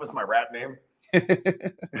 what's my rap name?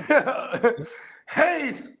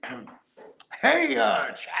 hey,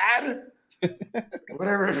 Chad.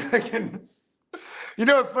 Whatever. You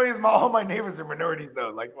know what's funny is all my neighbors are minorities, though.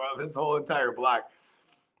 Like, wow, this whole entire block.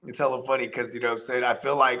 It's hella funny because, you know what I'm saying? I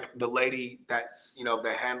feel like the lady that's, you know,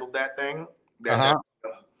 that handled that thing.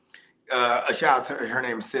 A shout out to her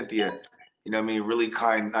name, Cynthia. You know what I mean? Really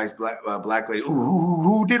kind, nice black lady. Ooh,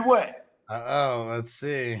 who did what? Let's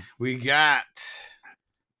see. We got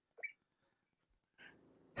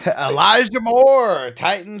Elijah Moore,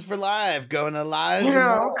 Titans for Life, going Elijah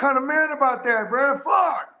Moore. I'm kind of mad about that, bro.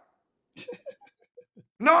 Fuck.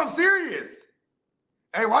 No, I'm serious.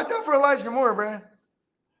 Hey, watch out for Elijah Moore, bro.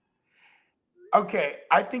 Okay,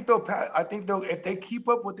 I think they'll, if they keep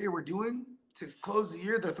up what they were doing to close the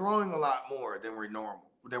year, they're throwing a lot more than we're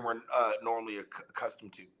normally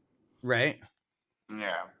accustomed to. Right.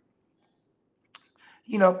 Yeah.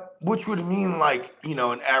 You know, which would mean like, you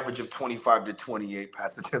know, an average of 25 to 28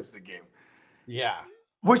 pass attempts a game. Yeah.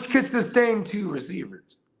 Which could sustain 2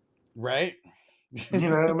 receivers. Right. You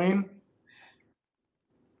know what I mean?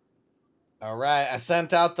 All right. I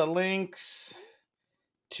sent out the links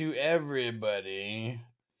to everybody.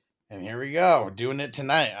 And here we go. We're doing it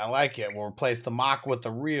tonight. I like it. We'll replace the mock with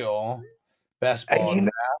the real best ball.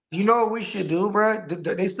 You know what we should do, bro?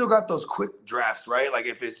 They still got those quick drafts, right? Like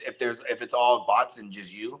if it's all bots and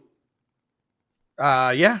just you.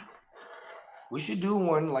 Yeah. We should do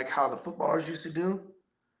one like how the footballers used to do.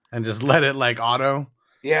 And just let it like auto.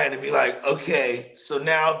 Yeah, and it'd be like, okay, so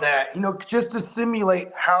now that, you know, just to simulate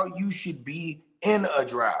how you should be in a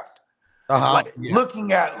draft. Like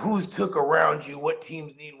looking at who's took around you, what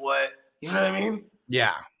teams need what. You know what I mean?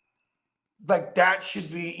 Yeah. Like that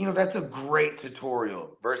should be, you know, that's a great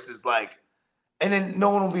tutorial versus like, and then no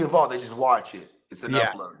one will be involved. They just watch it. It's an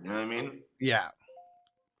upload. You know what I mean? Yeah.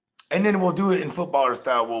 And then we'll do it in footballer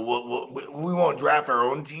style. We won't draft our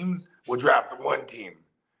own teams. We'll draft one team.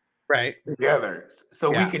 Right. Together. So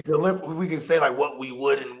we could we could say like what we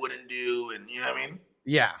would and wouldn't do. And you know what I mean?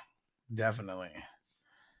 Yeah, definitely.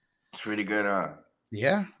 It's pretty good, huh?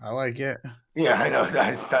 Yeah, I like it. Yeah, I know.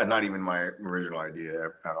 That's not even my original idea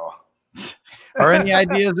at all. Are any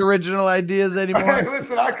ideas original ideas anymore? Hey,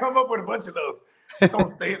 listen, I come up with a bunch of those. Just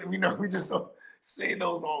don't say it. You know, we just don't say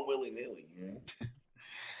those all willy-nilly. You know?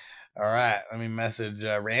 All right, let me message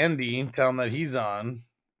Randy. Tell him that he's on.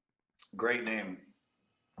 Great name.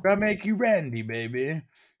 I'll make you Randy, baby.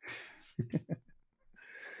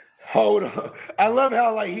 Hold on. I love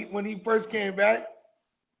how like when he first came back,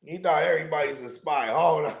 he thought everybody's a spy.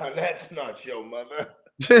 Hold on, that's not your mother.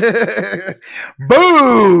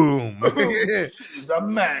 Boom! She's a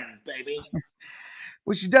man, baby.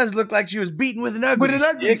 Well, she does look like she was beaten with an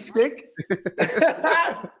ugly stick.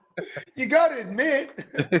 You gotta admit.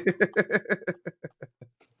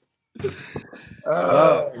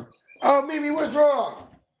 Mimi, what's wrong?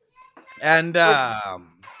 And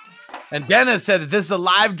Dennis said, "This is a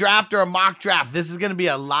live draft or a mock draft? This is going to be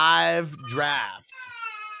a live draft.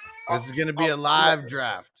 This is going to be a live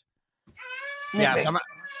draft." Yeah, so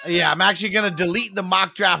I'm actually going to delete the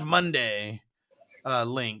mock draft Monday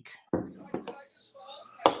link.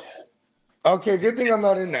 Okay, good thing I'm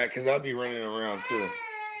not in that because I'll be running around too.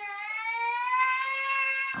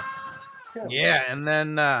 Yeah, and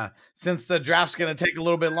then since the draft's going to take a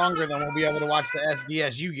little bit longer, then we'll be able to watch the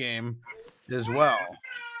SDSU game as well.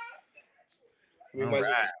 We might as well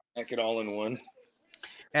just pack it all in one.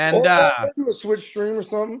 And or do a Switch stream or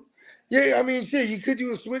something. Yeah, I mean, shit, you could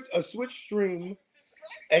do a Switch stream,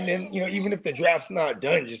 and then even if the draft's not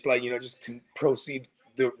done, just like just proceed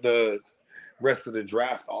the rest of the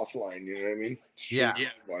draft offline. You know what I mean? Yeah.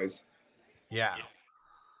 Wise. Yeah.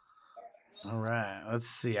 All right. Let's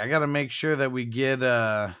see. I got to make sure that we get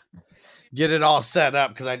it all set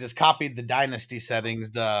up because I just copied the dynasty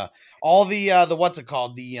settings. The what's it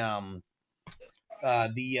called? The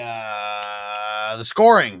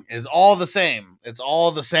scoring is all the same. It's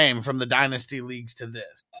all the same from the dynasty leagues to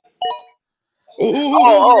this.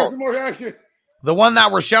 Oh. More action. The one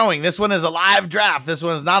that we're showing, this one is a live draft. This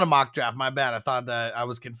one is not a mock draft. My bad. I thought that I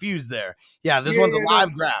was confused there. Yeah, this one's a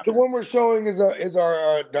live draft. The one we're showing is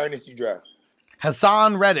our dynasty draft.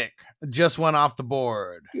 Hassan Reddick just went off the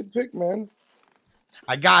board. Good pick, man.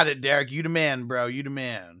 I got it, Derek. You the man, bro. You the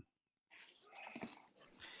man.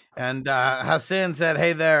 And Hassan said,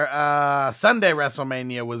 hey there, Sunday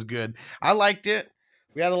WrestleMania was good. I liked it.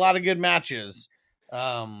 We had a lot of good matches.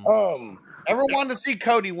 Everyone wanted to see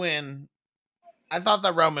Cody win. I thought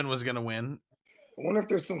that Roman was going to win. I wonder if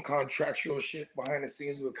there's some contractual shit behind the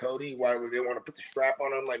scenes with Cody. Why would they want to put the strap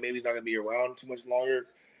on him? Like maybe he's not going to be around too much longer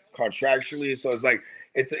contractually. So it's like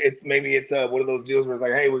it's one of those deals where it's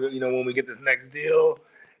like, hey, we're when we get this next deal,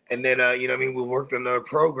 and then we'll work on the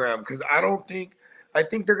program because I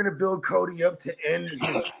think they're going to build Cody up to end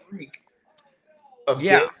his streak of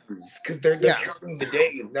days because they're counting the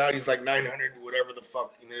days. Now he's like 900, whatever the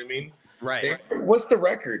fuck. You know what I mean? Right. What's the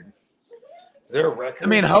record? Is there a record? I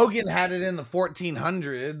mean, Hogan had it in the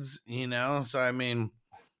 1400s, so I mean,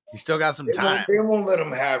 he still got some time. They won't let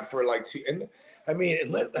him have for like two. And I feel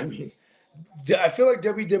like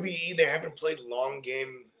WWE, they haven't played long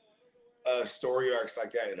game story arcs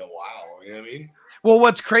like that in a while. You know what I mean? Well,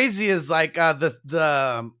 what's crazy is like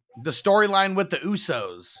the storyline with the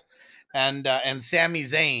Usos and Sami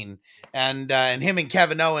Zayn and him and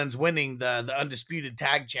Kevin Owens winning the undisputed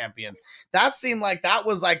tag champions. That seemed like that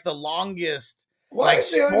was like the longest. Why is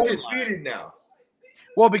they undisputed now?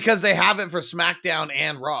 Well, because they have it for SmackDown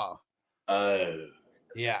and Raw.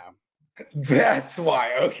 Yeah. That's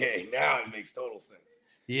why. Okay, now it makes total sense.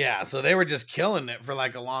 Yeah, so they were just killing it for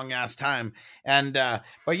like a long ass time. And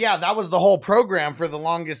but yeah, that was the whole program for the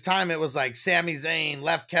longest time. It was like Sami Zayn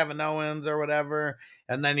left Kevin Owens or whatever,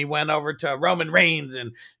 and then he went over to Roman Reigns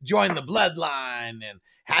and joined the Bloodline and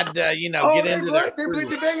had to, get into They played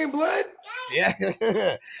the Banging Blood? Yeah.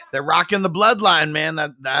 They're rocking the Bloodline, man.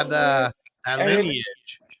 That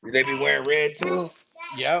lineage. They be wearing red too?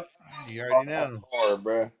 Yep. You already know.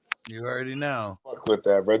 Bro. You already know. Fuck with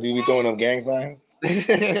that, bro. Do you be throwing them gang signs?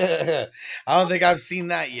 I don't think I've seen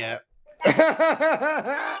that yet.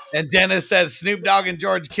 And Dennis said Snoop Dogg and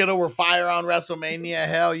George Kittle were fire on WrestleMania.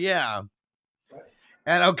 Hell yeah.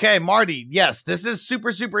 And okay, Marty, yes, this is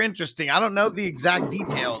super, super interesting. I don't know the exact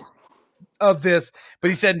details of this, but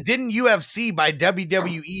he said, didn't UFC buy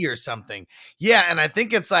WWE or something? Yeah, and I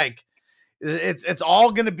think it's like it's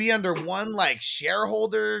all going to be under one like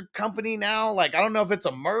shareholder company now. Like I don't know if it's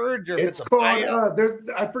a merge or if it's a buyout.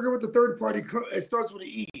 I forget what the third party. It starts with an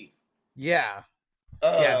E. Yeah,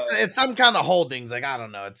 it's some kind of holdings. Like I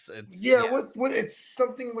don't know. It's What it's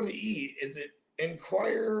something with an E. Is it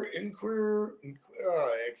Inquire,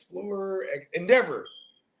 Explorer, Endeavor?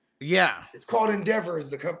 Yeah, it's called Endeavor. Is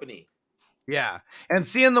the company. Yeah, and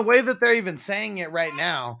seeing the way that they're even saying it right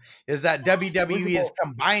now is that WWE is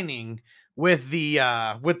combining with the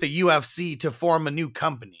UFC to form a new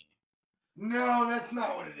company. No, that's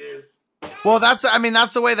not what it is. Well, that's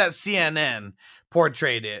the way that CNN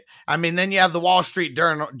portrayed it. I mean, then you have the Wall Street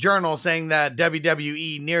Journal saying that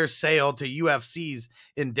WWE near sale to UFC's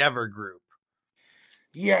Endeavor Group.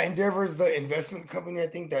 Yeah, Endeavor is the investment company, I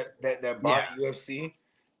think, that bought UFC.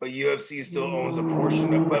 But UFC still owns a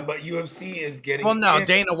portion of but UFC is getting. Well, no,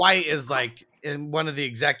 Dana White is like in one of the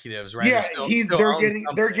executives, right? Yeah,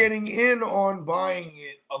 they're getting in on buying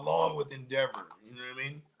it along with Endeavor. You know what I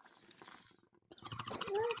mean?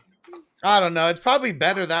 I don't know. It's probably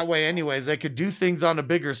better that way, anyways. They could do things on a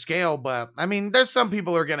bigger scale, but I mean, there's some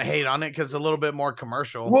people who are going to hate on it because it's a little bit more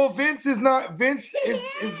commercial. Well, Vince is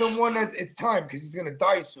the one that it's time because he's going to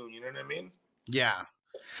die soon. You know what I mean? Yeah.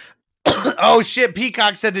 Oh shit!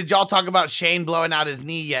 Peacock said, "Did y'all talk about Shane blowing out his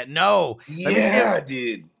knee yet?" No. Yeah, I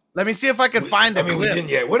did. Let me see if I can find a clip. We didn't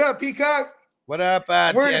yet. What up, Peacock? What up?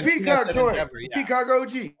 We're in Peacock joint. Yeah. Peacock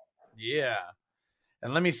OG. Yeah.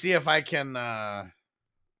 And let me see if I can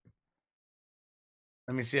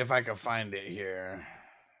find it here.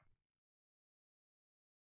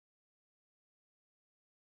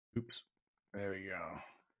 Oops. There we go.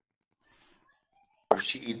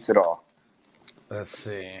 She eats it all. Let's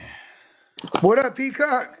see. What up,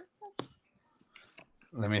 Peacock?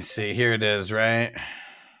 Let me see. Here it is, right?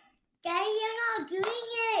 Daddy, you're not doing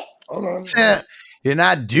it. Hold on. You're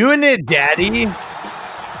not doing it, Daddy.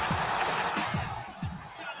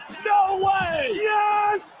 No way!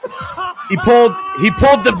 Yes! He pulled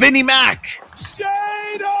the Vinnie Mac. Shane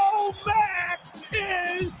O'Mac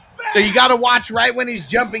is back! So you got to watch right when he's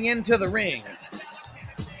jumping into the ring.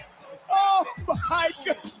 Oh my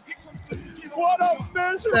God! What a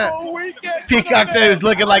miserable weekend! Peacock said he was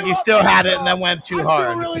looking like he still had it and then went too I hard.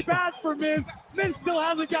 feel really bad for Miz. Miz still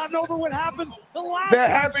hasn't gotten over what happened the last That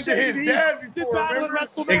time happened to his Shane dad did before, battle at remember?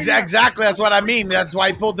 WrestleMania. Exactly. That's what I mean. That's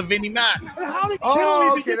why he pulled the Vinnie Mac. And how did Oh, Kittle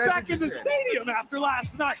even okay, get that's back in the what you said. stadium after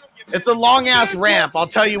last night? It's a long ass ramp. I'll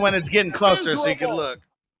tell you when it's getting closer so you can look.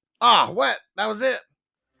 Ah, what? That was it.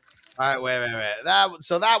 All right, wait.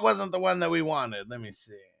 That wasn't the one that we wanted. Let me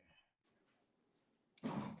see.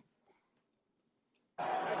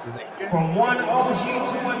 Is it here? From one OG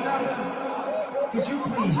to another, could you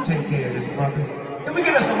please take care of this puppy? Can we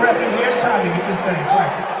get us a rep in here? It's time to get this thing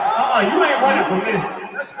right. You ain't running from this.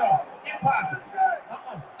 Let's go. Get popping.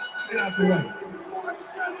 Get out the way.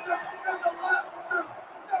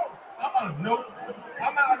 Nope.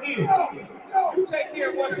 I'm out here. You take care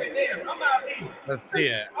of what's in there. I'm out here. Let's see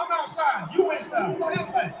it. I'm outside. You inside. This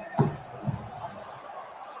way.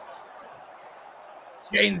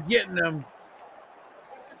 Shane's getting them.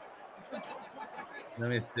 Let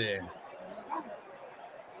me see.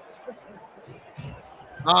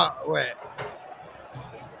 Oh, wait.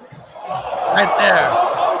 Right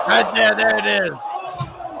there. There it is.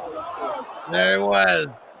 There it was.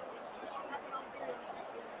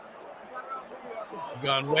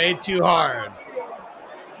 Gone way too hard.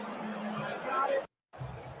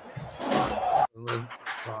 Let's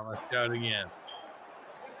show it again.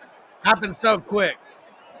 Happened so quick.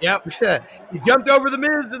 Yep. He jumped over the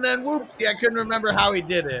Miz and then whoop. I couldn't remember how he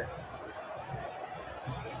did it.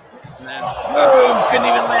 And then boom, couldn't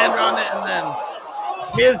even land on it. And then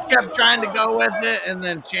Miz kept trying to go with it, and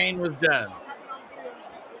then Shane was done.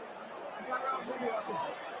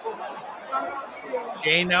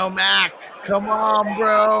 Shane O'Mac, come on,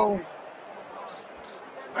 bro.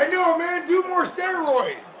 I know, man. Do more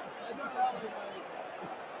steroids.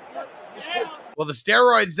 Well, the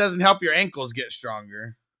steroids doesn't help your ankles get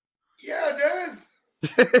stronger. Yeah, it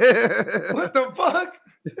does. What the fuck?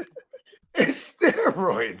 It's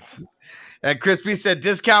steroids. And Crispy said,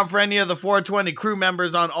 discount for any of the 420 crew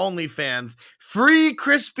members on OnlyFans. Free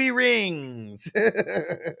crispy rings.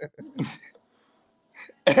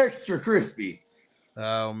 Extra crispy.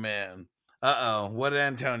 Oh, man. Uh-oh. What did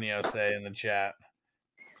Antonio say in the chat?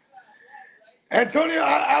 Antonio,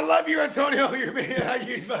 I love you, Antonio. You're being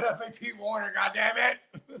used by that Pete Warner, goddammit.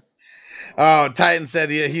 Oh, Titan said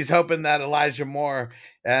he's hoping that Elijah Moore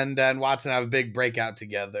and Watson have a big breakout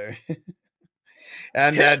together.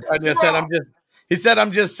 And Antonio said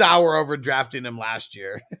I'm just sour over drafting him last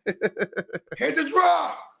year. Hit the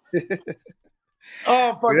draw.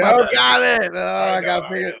 Oh, fuck. Oh, got it. Oh,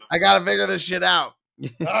 I gotta figure this shit out.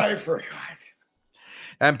 I forgot.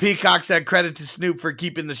 And Peacock said credit to Snoop for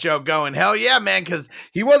keeping the show going. Hell yeah, man, because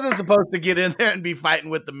he wasn't supposed to get in there and be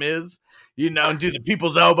fighting with the Miz, and do the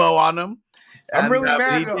people's elbow on him. I'm really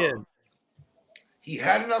mad he though. did. He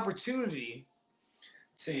had an opportunity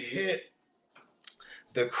to hit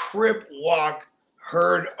the Crip Walk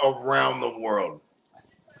heard around the world.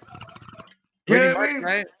 You know what I mean?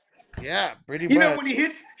 Right? Yeah, pretty much. You know when he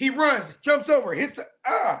hits, he runs, jumps over, hits the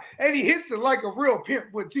and he hits it like a real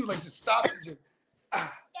pimp would too, like just stops and just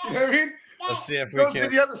you know what I mean? Let's see if we Goes can. to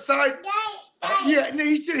the other side. Yeah, no,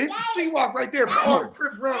 he should hit the C-Walk right there for all the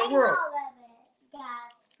Crips around the world.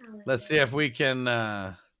 Let's see if we can.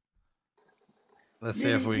 Let's see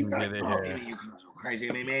if we can get it here. You crazy,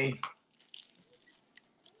 me.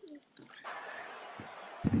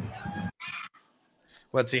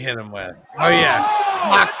 What's he hit him with? Oh yeah,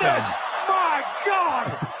 locked him. My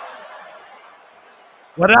God!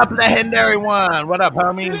 What up, legendary one? What up,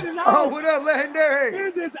 homie? Oh, what up, legendary?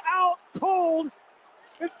 This is out cold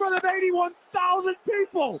in front of 81,000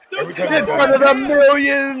 people. In front of the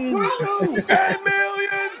millions. 10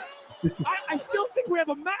 millions. I still think we have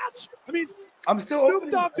a match. I mean, I'm still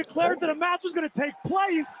Snoop Dogg declared that a match was going to take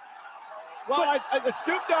place. Well,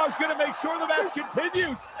 Snoop Dogg's going to make sure the match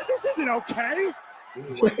continues. This isn't okay.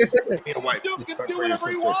 Snoop can do whatever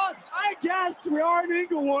he wants. I guess we are in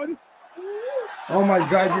Inglewood. Oh my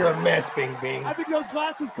God, you're a mess, Bing Bing. I think those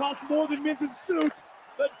glasses cost more than Mrs. Suit,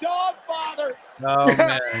 the dog father. Oh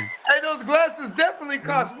man. Hey, those glasses definitely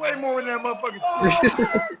cost way more than that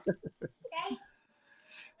motherfucking.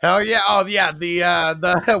 Hell yeah! Oh yeah,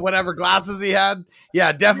 the whatever glasses he had,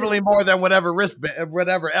 yeah, definitely more than whatever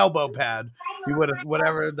whatever elbow pad he would have,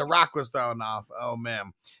 whatever the Rock was throwing off. Oh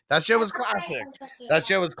man, that shit was classic. That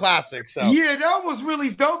shit was classic. So yeah, that was really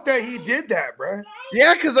dope that he did that, bro.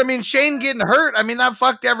 Yeah, because I mean Shane getting hurt, I mean that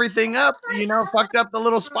fucked everything up. You know, fucked up the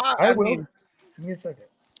little spot. I mean, give me a second.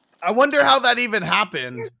 I wonder how that even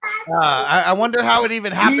happened. I wonder how it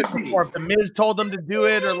even happened before. If the Miz told them to do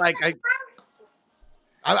it, or like I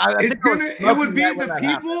it's think gonna. It would be the people.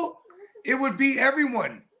 Happened. It would be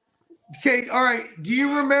everyone. Okay, all right. Do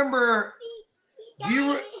you remember?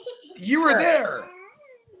 You were there.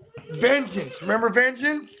 Vengeance. Remember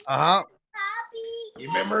Vengeance? Uh-huh. You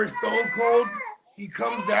remember Stone Cold? He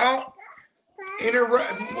comes out.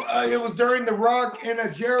 It was during the Rock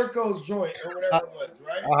and Jericho's joint or whatever it was,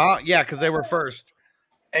 right? Uh-huh. Yeah, because they were first.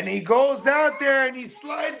 And he goes out there and he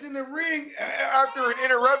slides in the ring after an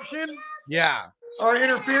interruption. Yeah. Or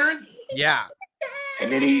interference. Yeah.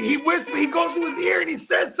 And then he whispers, he goes to his ear and he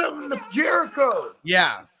says something to Jericho.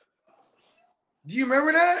 Yeah. Do you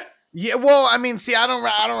remember that? Yeah, well, I mean, see, I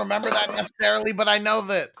don't remember that necessarily, but I know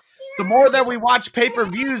that the more that we watch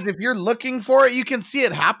pay-per-views, if you're looking for it, you can see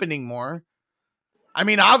it happening more. I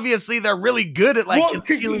mean, obviously, they're really good at like. Well,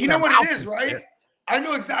 you know what it is, right? I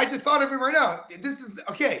know. I just thought of it right now. This is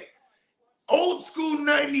okay. Old school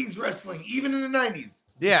 '90s wrestling, even in the '90s,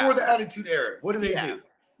 before the Attitude Era. What do they do?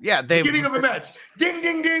 Yeah, they beginning of a match. Ding,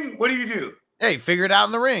 ding, ding. What do you do? Hey, figure it out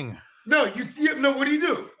in the ring. No, no. What do you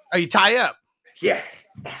do? Oh, you tie up. Yeah.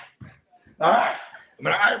 All right. I'm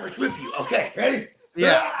gonna Irish whip you. Okay, ready?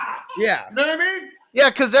 Yeah. Yeah. You know what I mean? Yeah,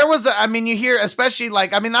 because there was, I mean, you hear, especially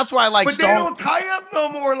like, I mean, that's why I like. But they don't tie up no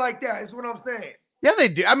more like that. Is what I'm saying. Yeah, they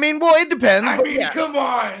do. I mean, well, it depends. I mean, come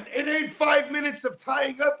on. It ain't 5 minutes of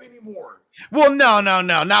tying up anymore. Well, no,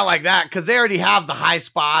 not like that, because they already have the high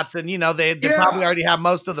spots, and you know they probably already have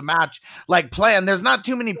most of the match like planned. There's not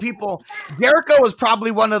too many people. Jericho was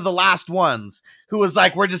probably one of the last ones who was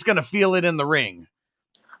like, "We're just gonna feel it in the ring,"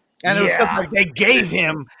 and it was like they gave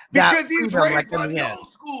him that because he's raised on the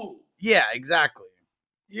old school. Yeah, exactly.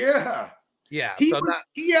 Yeah, yeah.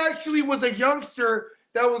 He actually was a youngster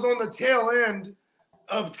that was on the tail end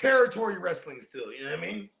of territory wrestling. Still, you know what I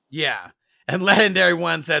mean? Yeah. And Legendary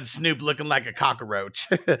One said Snoop looking like a cockroach.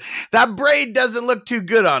 That braid doesn't look too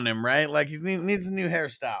good on him, right? Like he needs a new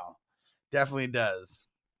hairstyle. Definitely does.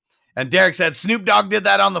 And Derek said Snoop Dogg did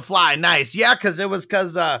that on the fly. Nice. Yeah, because it was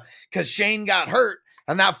because Shane got hurt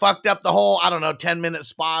and that fucked up the whole, I don't know, 10-minute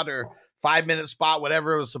spot or 5-minute spot,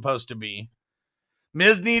 whatever it was supposed to be.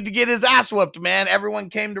 Miz needed to get his ass whooped, man. Everyone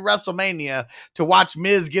came to WrestleMania to watch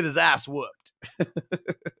Miz get his ass whooped.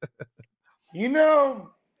 You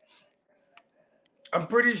know, I'm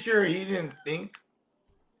pretty sure he didn't think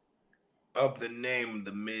of the name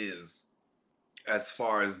The Miz as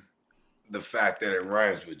far as the fact that it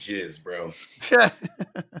rhymes with jizz, bro. You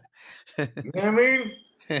know what I mean?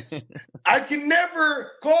 I can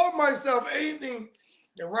never call myself anything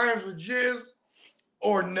that rhymes with jizz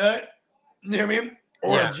or nut, you know what I mean?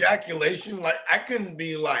 Or ejaculation. Like, I couldn't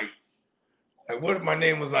be like, what if my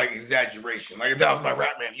name was like Exaggeration? Like, if that was my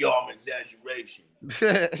rap name, yo, I'm Exaggeration.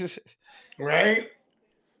 Right?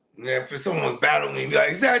 And if someone was battling me, be like,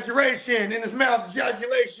 Exaggeration in his mouth,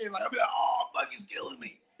 ejaculation. Like, I'd be like, oh, fuck, he's killing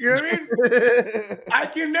me. You know what I mean? I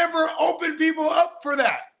can never open people up for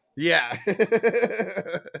that. Yeah.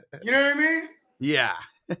 You know what I mean? Yeah.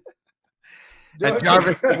 And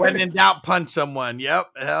Jarvis, when in doubt, punch someone. Yep,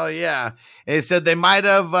 hell yeah. And he said they might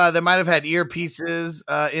have had earpieces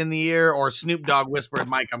in the ear, or Snoop Dogg whispered,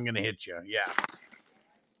 "Mike, I'm gonna hit you." Yeah.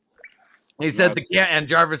 He said and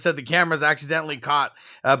Jarvis said the cameras accidentally caught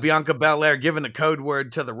Bianca Belair giving a code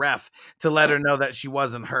word to the ref to let her know that she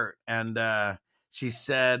wasn't hurt, and she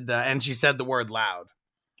said the word loud.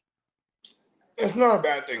 It's not a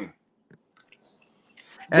bad thing.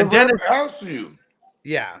 And the Dennis helps you.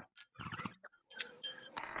 Yeah.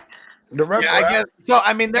 I guess so.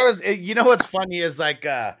 I mean, there was, you know, what's funny is like,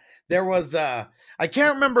 there was, I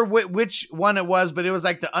can't remember which one it was, but it was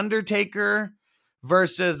like the Undertaker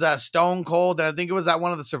versus Stone Cold. And I think it was at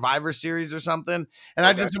one of the Survivor Series or something. And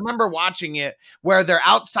I just remember watching it where they're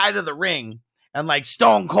outside of the ring and like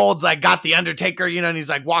Stone Cold's like got the Undertaker, you know, and he's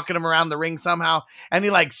like walking him around the ring somehow. And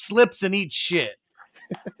he like slips and eats shit.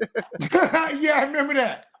 Yeah, I remember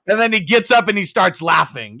that. And then he gets up and he starts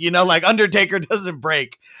laughing, you know, like Undertaker doesn't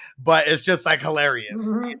break, but it's just like hilarious,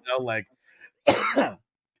 you know, like,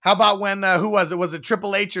 How about when who was it? Was it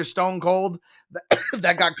Triple H or Stone Cold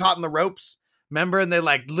that got caught in the ropes? Remember, and they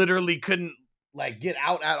like literally couldn't like get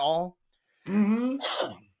out at all. Mm-hmm.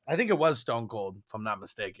 I think it was Stone Cold, if I'm not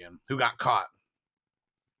mistaken, who got caught.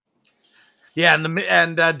 Yeah,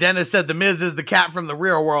 and Dennis said the Miz is the cat from the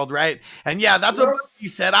real world, right? And yeah, that's what he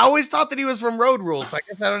said. I always thought that he was from Road Rules, so I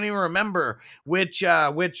guess I don't even remember which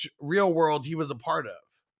real world he was a part of.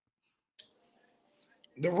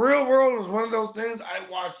 The Real World was one of those things. I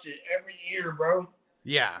watched it every year, bro.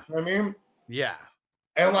 Yeah, You know what I mean, yeah,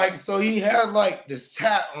 and like, so he had like this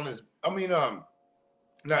tat on his. I mean,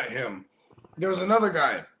 not him. There was another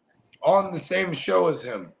guy on the same show as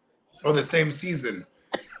him, or the same season.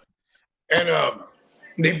 And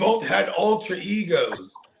they both had alter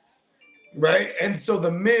egos, right? And so the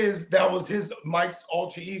Miz, that was Mike's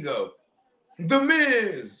alter ego. The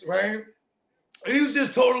Miz, right? And he was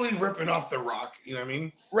just totally ripping off The Rock, you know what I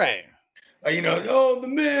mean? right. Like, oh, the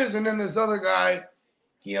Miz. And then this other guy,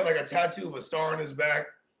 he had like a tattoo of a star on his back.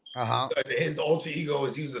 Uh-huh. So his alter ego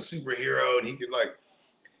was he was a superhero and he could like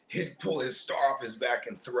pull his star off his back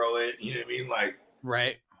and throw it, you know what I mean? Like,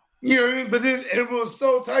 right. You know what I mean? But then it was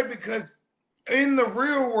so tight because in the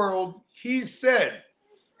real world, he said,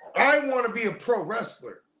 I want to be a pro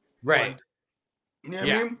wrestler. Right. You know what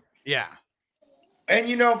I mean? Yeah. And,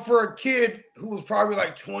 for a kid who was probably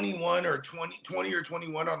like 21 or 20 or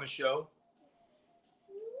 21 on the show,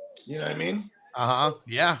 you know what I mean? Uh-huh.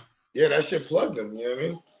 Yeah. Yeah, that shit plugged him. You know what I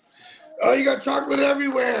mean? Oh, you got chocolate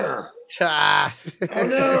everywhere. I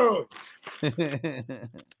know.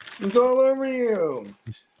 It's all over you.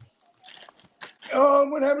 Oh,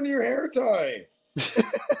 what happened to your hair tie?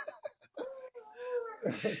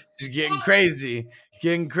 She's getting crazy.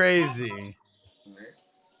 Getting crazy.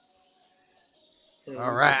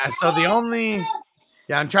 All right. So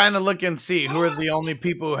I'm trying to look and see who are the only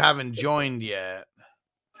people who haven't joined yet.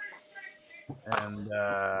 And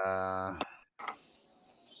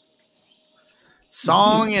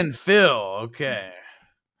Song and Phil. Okay.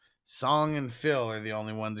 Song and Phil are the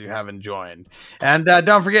only ones who haven't joined. And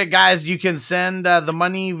don't forget, guys, you can send the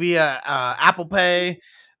money via Apple Pay,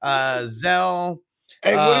 Zelle.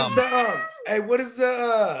 Hey, what's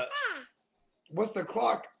the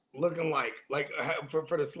clock looking like? Like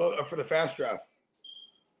for the fast draft?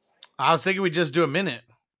 I was thinking we just do a minute.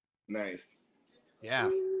 Nice. Yeah.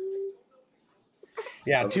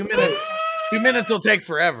 Yeah, 2 minutes. 2 minutes will take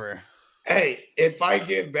forever. Hey, if I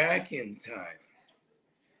get back in time,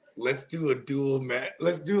 let's do a dual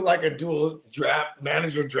draft,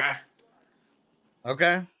 manager draft.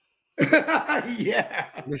 Okay. Yeah.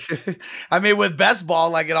 I mean, with best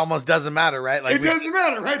ball, like it almost doesn't matter, right? Like it doesn't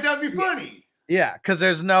matter, right? That'd be funny. Yeah, because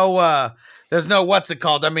there's no what's it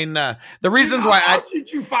called? I mean, the reasons why I'll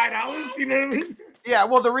shoot you $5. You know what I mean? Yeah.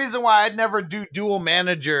 Well, the reason why I'd never do dual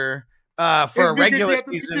manager for a regular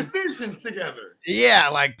season. Decisions together. Yeah,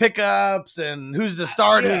 like pickups and who's the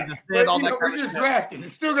start, who's the sit, all that. We're just drafting.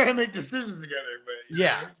 It's still gotta make decisions together, but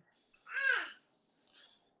yeah.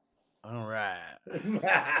 All right.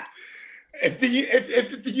 If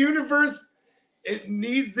the universe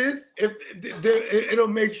needs this, it'll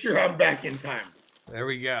make sure I'm back in time. There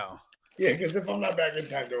we go. Yeah, because if I'm not back in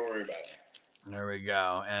time, don't worry about it. There we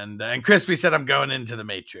go. And Crispy said I'm going into the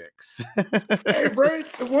Matrix. Hey, bro,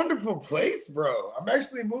 it's a wonderful place, bro. I'm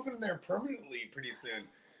actually moving there permanently pretty soon.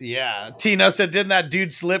 Yeah. Tino said, didn't that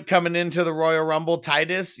dude slip coming into the Royal Rumble,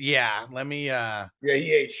 Titus? Yeah. Let me Yeah,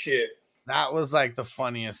 he ate shit. That was like the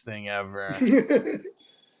funniest thing ever.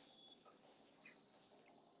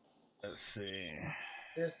 Let's see.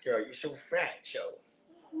 This girl, you're so fat, Joe.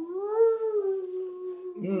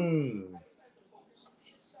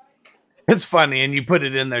 It's funny, and you put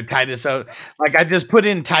it in there, Titus. So, like, I just put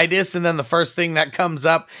in Titus, and then the first thing that comes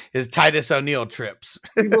up is Titus O'Neil trips.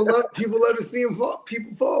 People love to see him fall.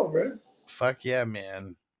 People fall, bro. Fuck yeah,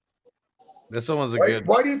 man. This one was a good.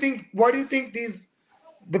 Why do you think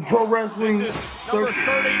the pro wrestling? This is number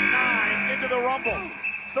 39 into the Rumble.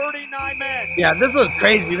 39 men. Yeah, this was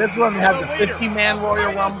crazy. This one had the 50-man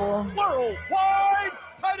Royal Rumble. Worldwide,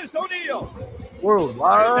 Titus O'Neil.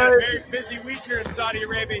 Worldwide. He's had a very busy week here in Saudi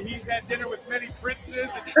Arabia. He's had dinner with many princes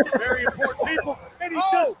and very important people. And he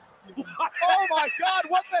just, oh my God,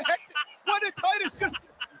 what the heck? What did Titus just,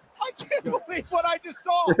 I can't believe what I just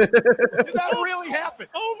saw. Did that really happen?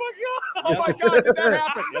 Oh my God. Oh my God, did that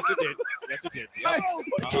happen? Yes, it did. Yes, it did.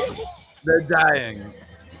 Yep. They're dying.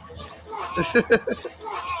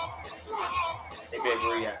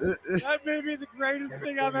 That may be the greatest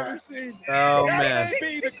thing I've ever seen. Oh that man!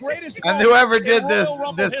 May be the greatest and whoever did this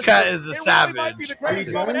cut is a savage. Might be the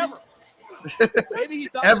greatest moment ever. Maybe he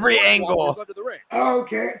thought Every the angle. was under the ring. Oh,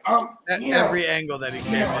 okay. Every angle that he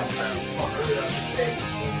came in from.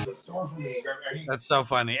 That's so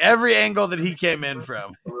funny. Every angle that he came in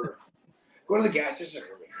from. Go to the gas station.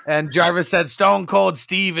 And Jarvis said Stone Cold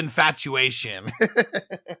Steve infatuation.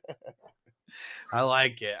 I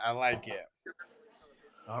like it. I like it.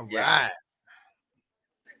 All right.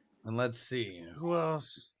 And let's see. Who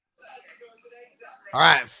else? All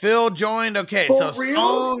right. Phil joined. Okay. For so real?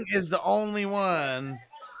 Stone is the only one.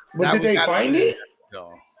 But did they find it?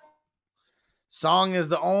 Song is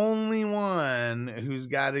the only one who's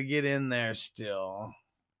got to get in there still.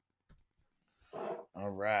 All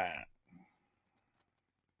right.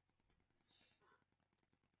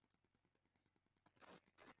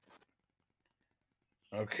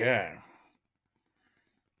 Okay.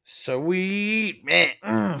 Sweet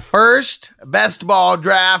man. First best ball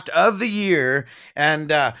draft of the year.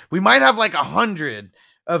 And we might have like 100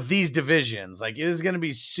 of these divisions. Like it is going to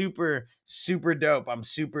be super, super dope. I'm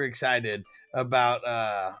super excited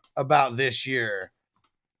about this year.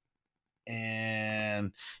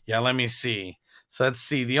 And yeah, let me see. So let's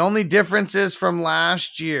see. The only differences from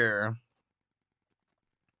last year.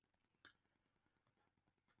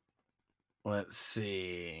 Let's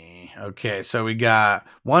see. Okay, so we got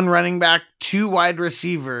 1 running back, 2 wide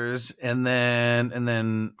receivers, and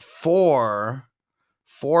then four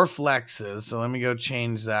flexes. So let me go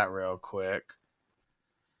change that real quick.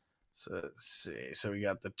 So let's see. So we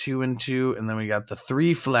got the 2 and 2, and then we got the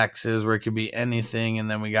 3 flexes where it could be anything, and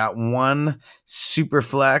then we got 1 super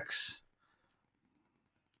flex.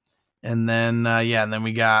 And then, and then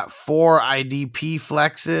we got 4 IDP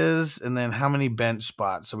flexes, and then how many bench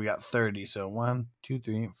spots? So we got 30. So 1, 2,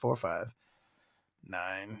 3, 4, 5,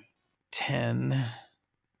 9, 10,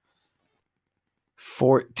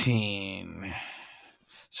 14.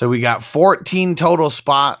 So we got 14 total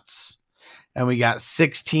spots, and we got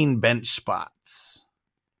 16 bench spots.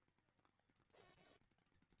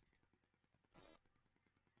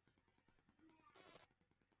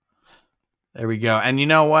 There we go. And you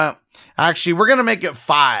know what? Actually, we're going to make it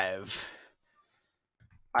 5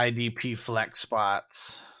 IDP flex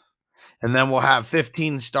spots. And then we'll have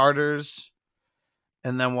 15 starters.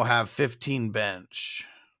 And then we'll have 15 bench.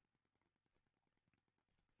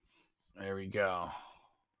 There we go.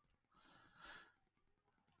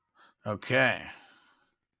 Okay.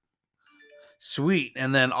 Sweet.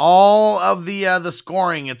 And then all of the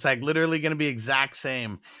scoring, it's like literally going to be exact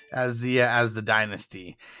same as the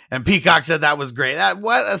dynasty. And Peacock said that was great.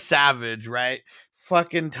 What a savage, right?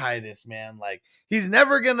 Fucking Titus, man. Like he's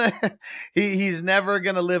never gonna he's never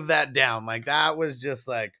gonna live that down. Like that was just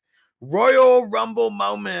like Royal Rumble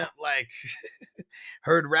moment, like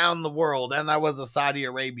heard round the world. And that was a Saudi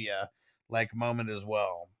Arabia like moment as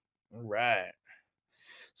well. All right.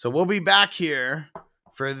 So we'll be back here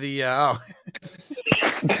for the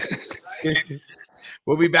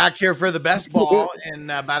we'll be back here for the best ball in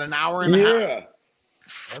about an hour and a half.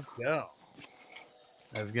 Let's go.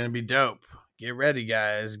 That's gonna be dope. Get ready,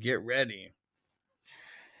 guys. Get ready.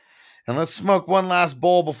 And let's smoke one last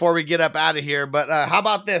bowl before we get up out of here. But how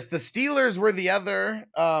about this? The Steelers were the other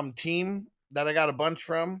team that I got a bunch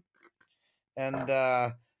from. And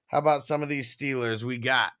how about some of these Steelers? We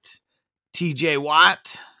got TJ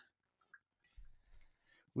Watt.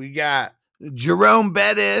 We got Jerome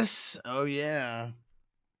Bettis. Oh, yeah.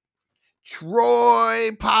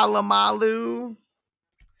 Troy Polamalu.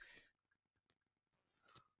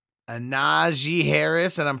 Najee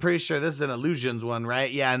Harris. And I'm pretty sure this is an Illusions one, right?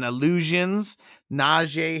 Yeah, an Illusions.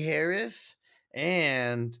 Najee Harris.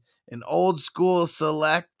 And an old school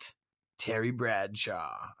select, Terry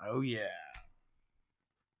Bradshaw. Oh, yeah.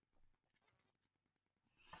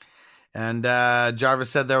 And Jarvis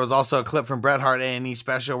said there was also a clip from Bret Hart A&E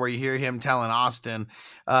special where you hear him telling Austin,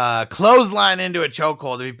 clothesline into a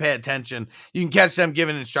chokehold. If you pay attention, you can catch them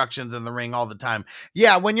giving instructions in the ring all the time.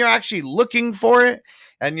 Yeah, when you're actually looking for it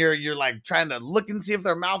and you're like trying to look and see if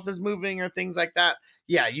their mouth is moving or things like that,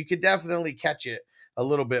 yeah, you could definitely catch it a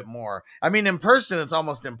little bit more. I mean, in person, it's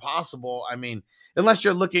almost impossible. I mean, unless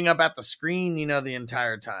you're looking up at the screen, the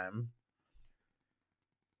entire time.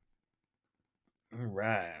 All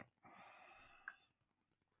right.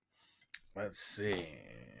 Let's see.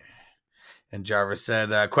 And Jarvis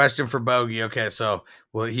said, question for Bogey. Okay, so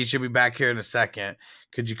he should be back here in a second.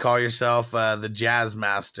 Could you call yourself the Jazz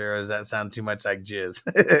Master, or does that sound too much like jizz?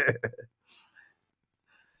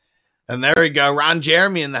 And there we go. Ron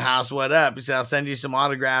Jeremy in the house. What up? He said, I'll send you some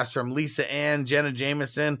autographs from Lisa Ann, Jenna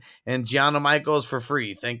Jameson, and Gianna Michaels for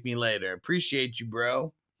free. Thank me later. Appreciate you,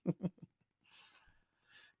 bro.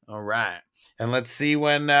 All right. And let's see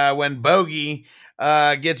when Bogey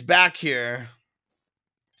gets back here,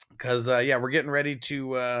 because yeah, we're getting ready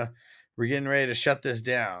to shut this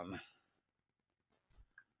down.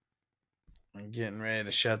 I'm getting ready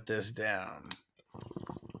to shut this down.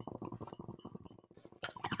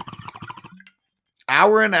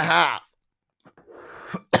 Hour and a half.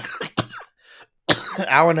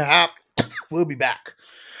 Hour and a half. We'll be back.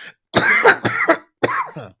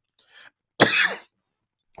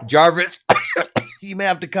 Jarvis, you may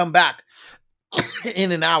have to come back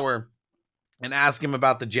in an hour and ask him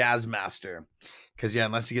about the Jazz Master. Because, yeah,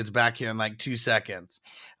 unless he gets back here in like 2 seconds,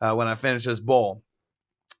 when I finish this bowl,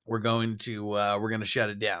 we're going to shut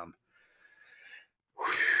it down.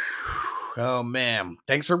 Oh, man.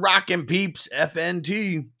 Thanks for rocking, peeps.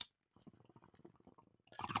 FNT.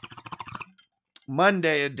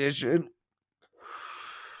 Monday edition.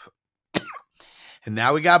 And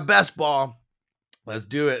now we got best ball. Let's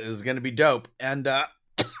do it. This is going to be dope. And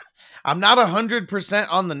I'm not 100%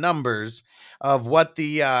 on the numbers of what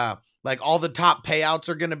the like all the top payouts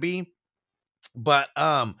are going to be. But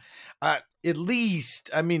at least,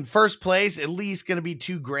 I mean, first place, at least going to be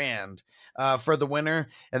 $2,000 for the winner.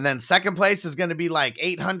 And then second place is going to be like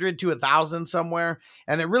 800 to 1,000 somewhere.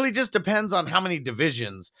 And it really just depends on how many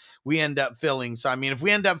divisions we end up filling. So, I mean, if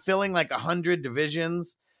we end up filling like 100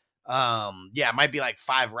 divisions, yeah, it might be like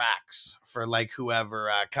 5 racks for like whoever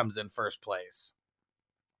comes in first place.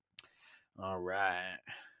 All right.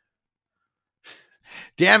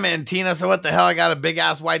 Damn it, Tina. So what the hell? I got a big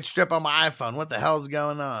ass white strip on my iPhone. What the hell's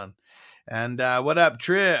going on? And what up,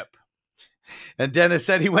 Trip? And Dennis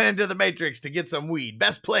said he went into the Matrix to get some weed.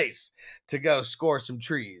 Best place to go score some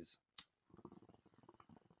trees.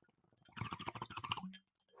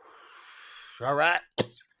 All right.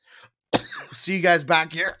 See you guys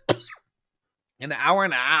back here in an hour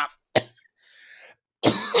and a half.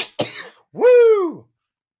 Woo!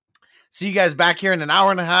 See you guys back here in an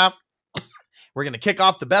hour and a half. We're going to kick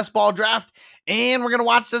off the best ball draft, and we're going to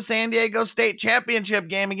watch the San Diego State Championship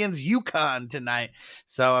game against UConn tonight.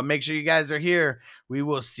 So make sure you guys are here. We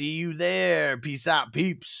will see you there. Peace out,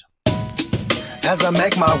 peeps. As I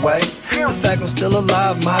make my way, the fact I'm still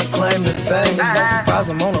alive, my claim to fame is no surprise.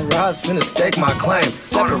 I'm on a rise, finna stake my claim.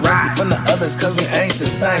 Separate me from the others, cause we ain't the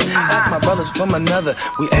same. Ask my brothers from another,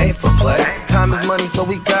 we ain't for play. Time is money, so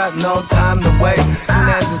we got no time to waste. Soon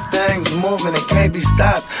as this thing's moving, it can't be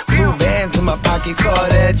stopped. Blue bands in my pocket, call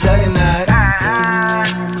that juggernaut.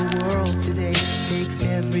 Anywhere in the world today takes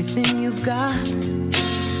everything you've got.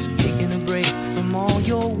 Taking a break from all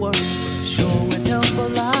your work sure would help a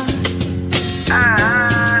lot.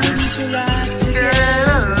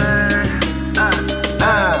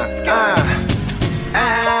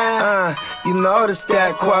 You know the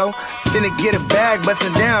stat quo. Finna get a bag,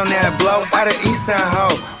 bustin' down that blow. Out of East Side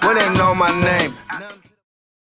Ho, where they know my name.